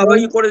কোনো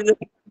ভাগাভাগি করে,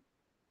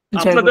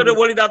 আপনাদেরও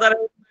বলি দাদারা,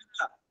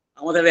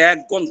 আমাদের এক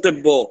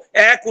গন্তব্য,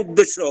 এক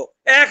উদ্দেশ্য,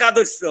 এক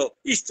আদর্শ,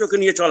 ইষ্টকে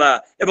নিয়ে চলা,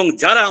 এবং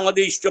যারা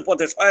আমাদের ইষ্ট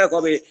পথে সহায়ক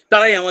হবে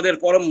তারাই আমাদের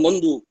পরম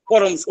বন্ধু,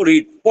 পরম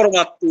শরীর,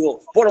 পরমাত্মীয়,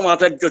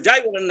 পরমাচার্য,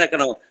 যাই বলেন না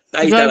কেন।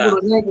 তাই তারা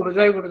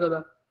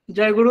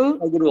জয় গুরু।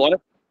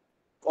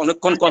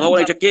 অনেকক্ষণ কথা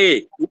বলে, এটা কে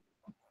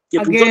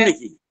প্রীতম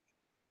নাকি?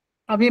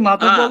 আমি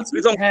মাধব বলছি।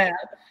 হ্যাঁ,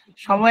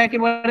 সময়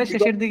একেবারে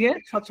শেষের দিকে,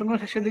 সৎসঙ্গ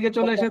শেষের দিকে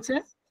চলে এসেছে।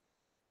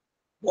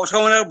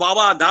 বসাউনের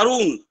বাবা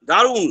দারুণ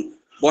দারুণ,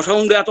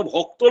 বসাউনদের এত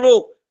ভক্ত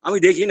লোক আমি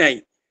দেখি নাই।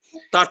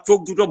 তার চোখ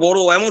দুটো বড়,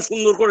 এমন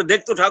সুন্দর করে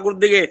দেখতো ঠাকুর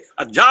দিকে,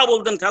 আর যা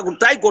বলতেন ঠাকুর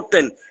তাই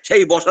করতেন।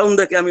 সেই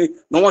বসাউনদাকে আমি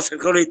নমস্কার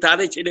করি।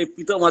 তারই ছেলে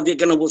প্রীতম আজকে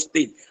কেন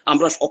বসতি,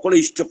 আমরা সকলে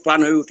ইষ্ট প্রাণ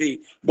হয়ে উঠি।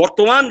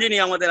 বর্তমান যিনি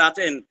আমাদের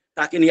আছেন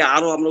তাকে নিয়ে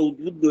আরো আমরা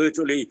উদ্বুদ্ধ হয়ে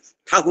চলি,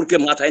 ঠাকুরকে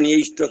মাথায় নিয়ে,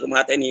 ইষ্টকে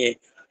মাথায় নিয়ে।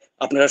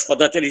 আপনারা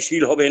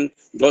সদাচারীশীল হবেন,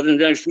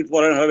 যজনশীল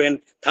পরায়ণ হবেন,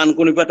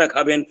 থানকুনি পাতা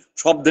খাবেন,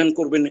 সব ধ্যান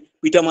করবেন,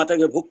 পিতা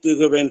মাতাকে ভক্তি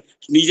করবেন,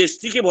 নিজের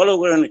স্ত্রীকে ভালো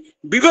করেন,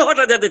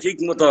 বিবাহটা যাতে ঠিক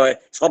মতো হয়,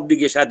 সব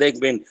দিকে সাথে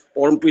দেখবেন।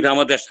 পরম পিতা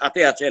আমাদের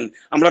সাথে আছেন।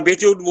 আমরা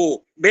বেঁচে উঠবো,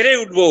 বেড়ে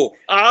উঠবো,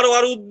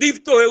 আরো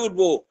উদ্দীপ্ত হয়ে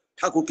উঠবো,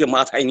 ঠাকুরকে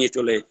মাথায় নিয়ে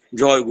চলে।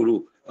 জয় গুরু।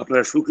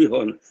 আপনারা সুখী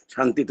হন,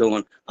 শান্তিতে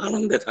হন,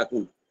 আনন্দে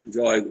থাকুন।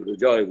 জয় গুরু,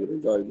 জয় গুরু,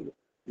 জয় গুরু,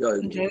 জয়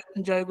গুরু,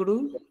 জয় গুরু।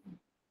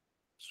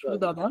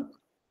 দাদা,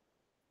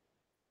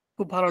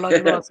 খুব ভালো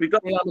লাগলো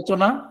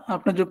আলোচনা,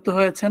 আপনি যুক্ত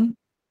হয়েছেন।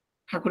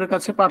 ঠাকুরের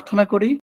কাছে প্রার্থনা করি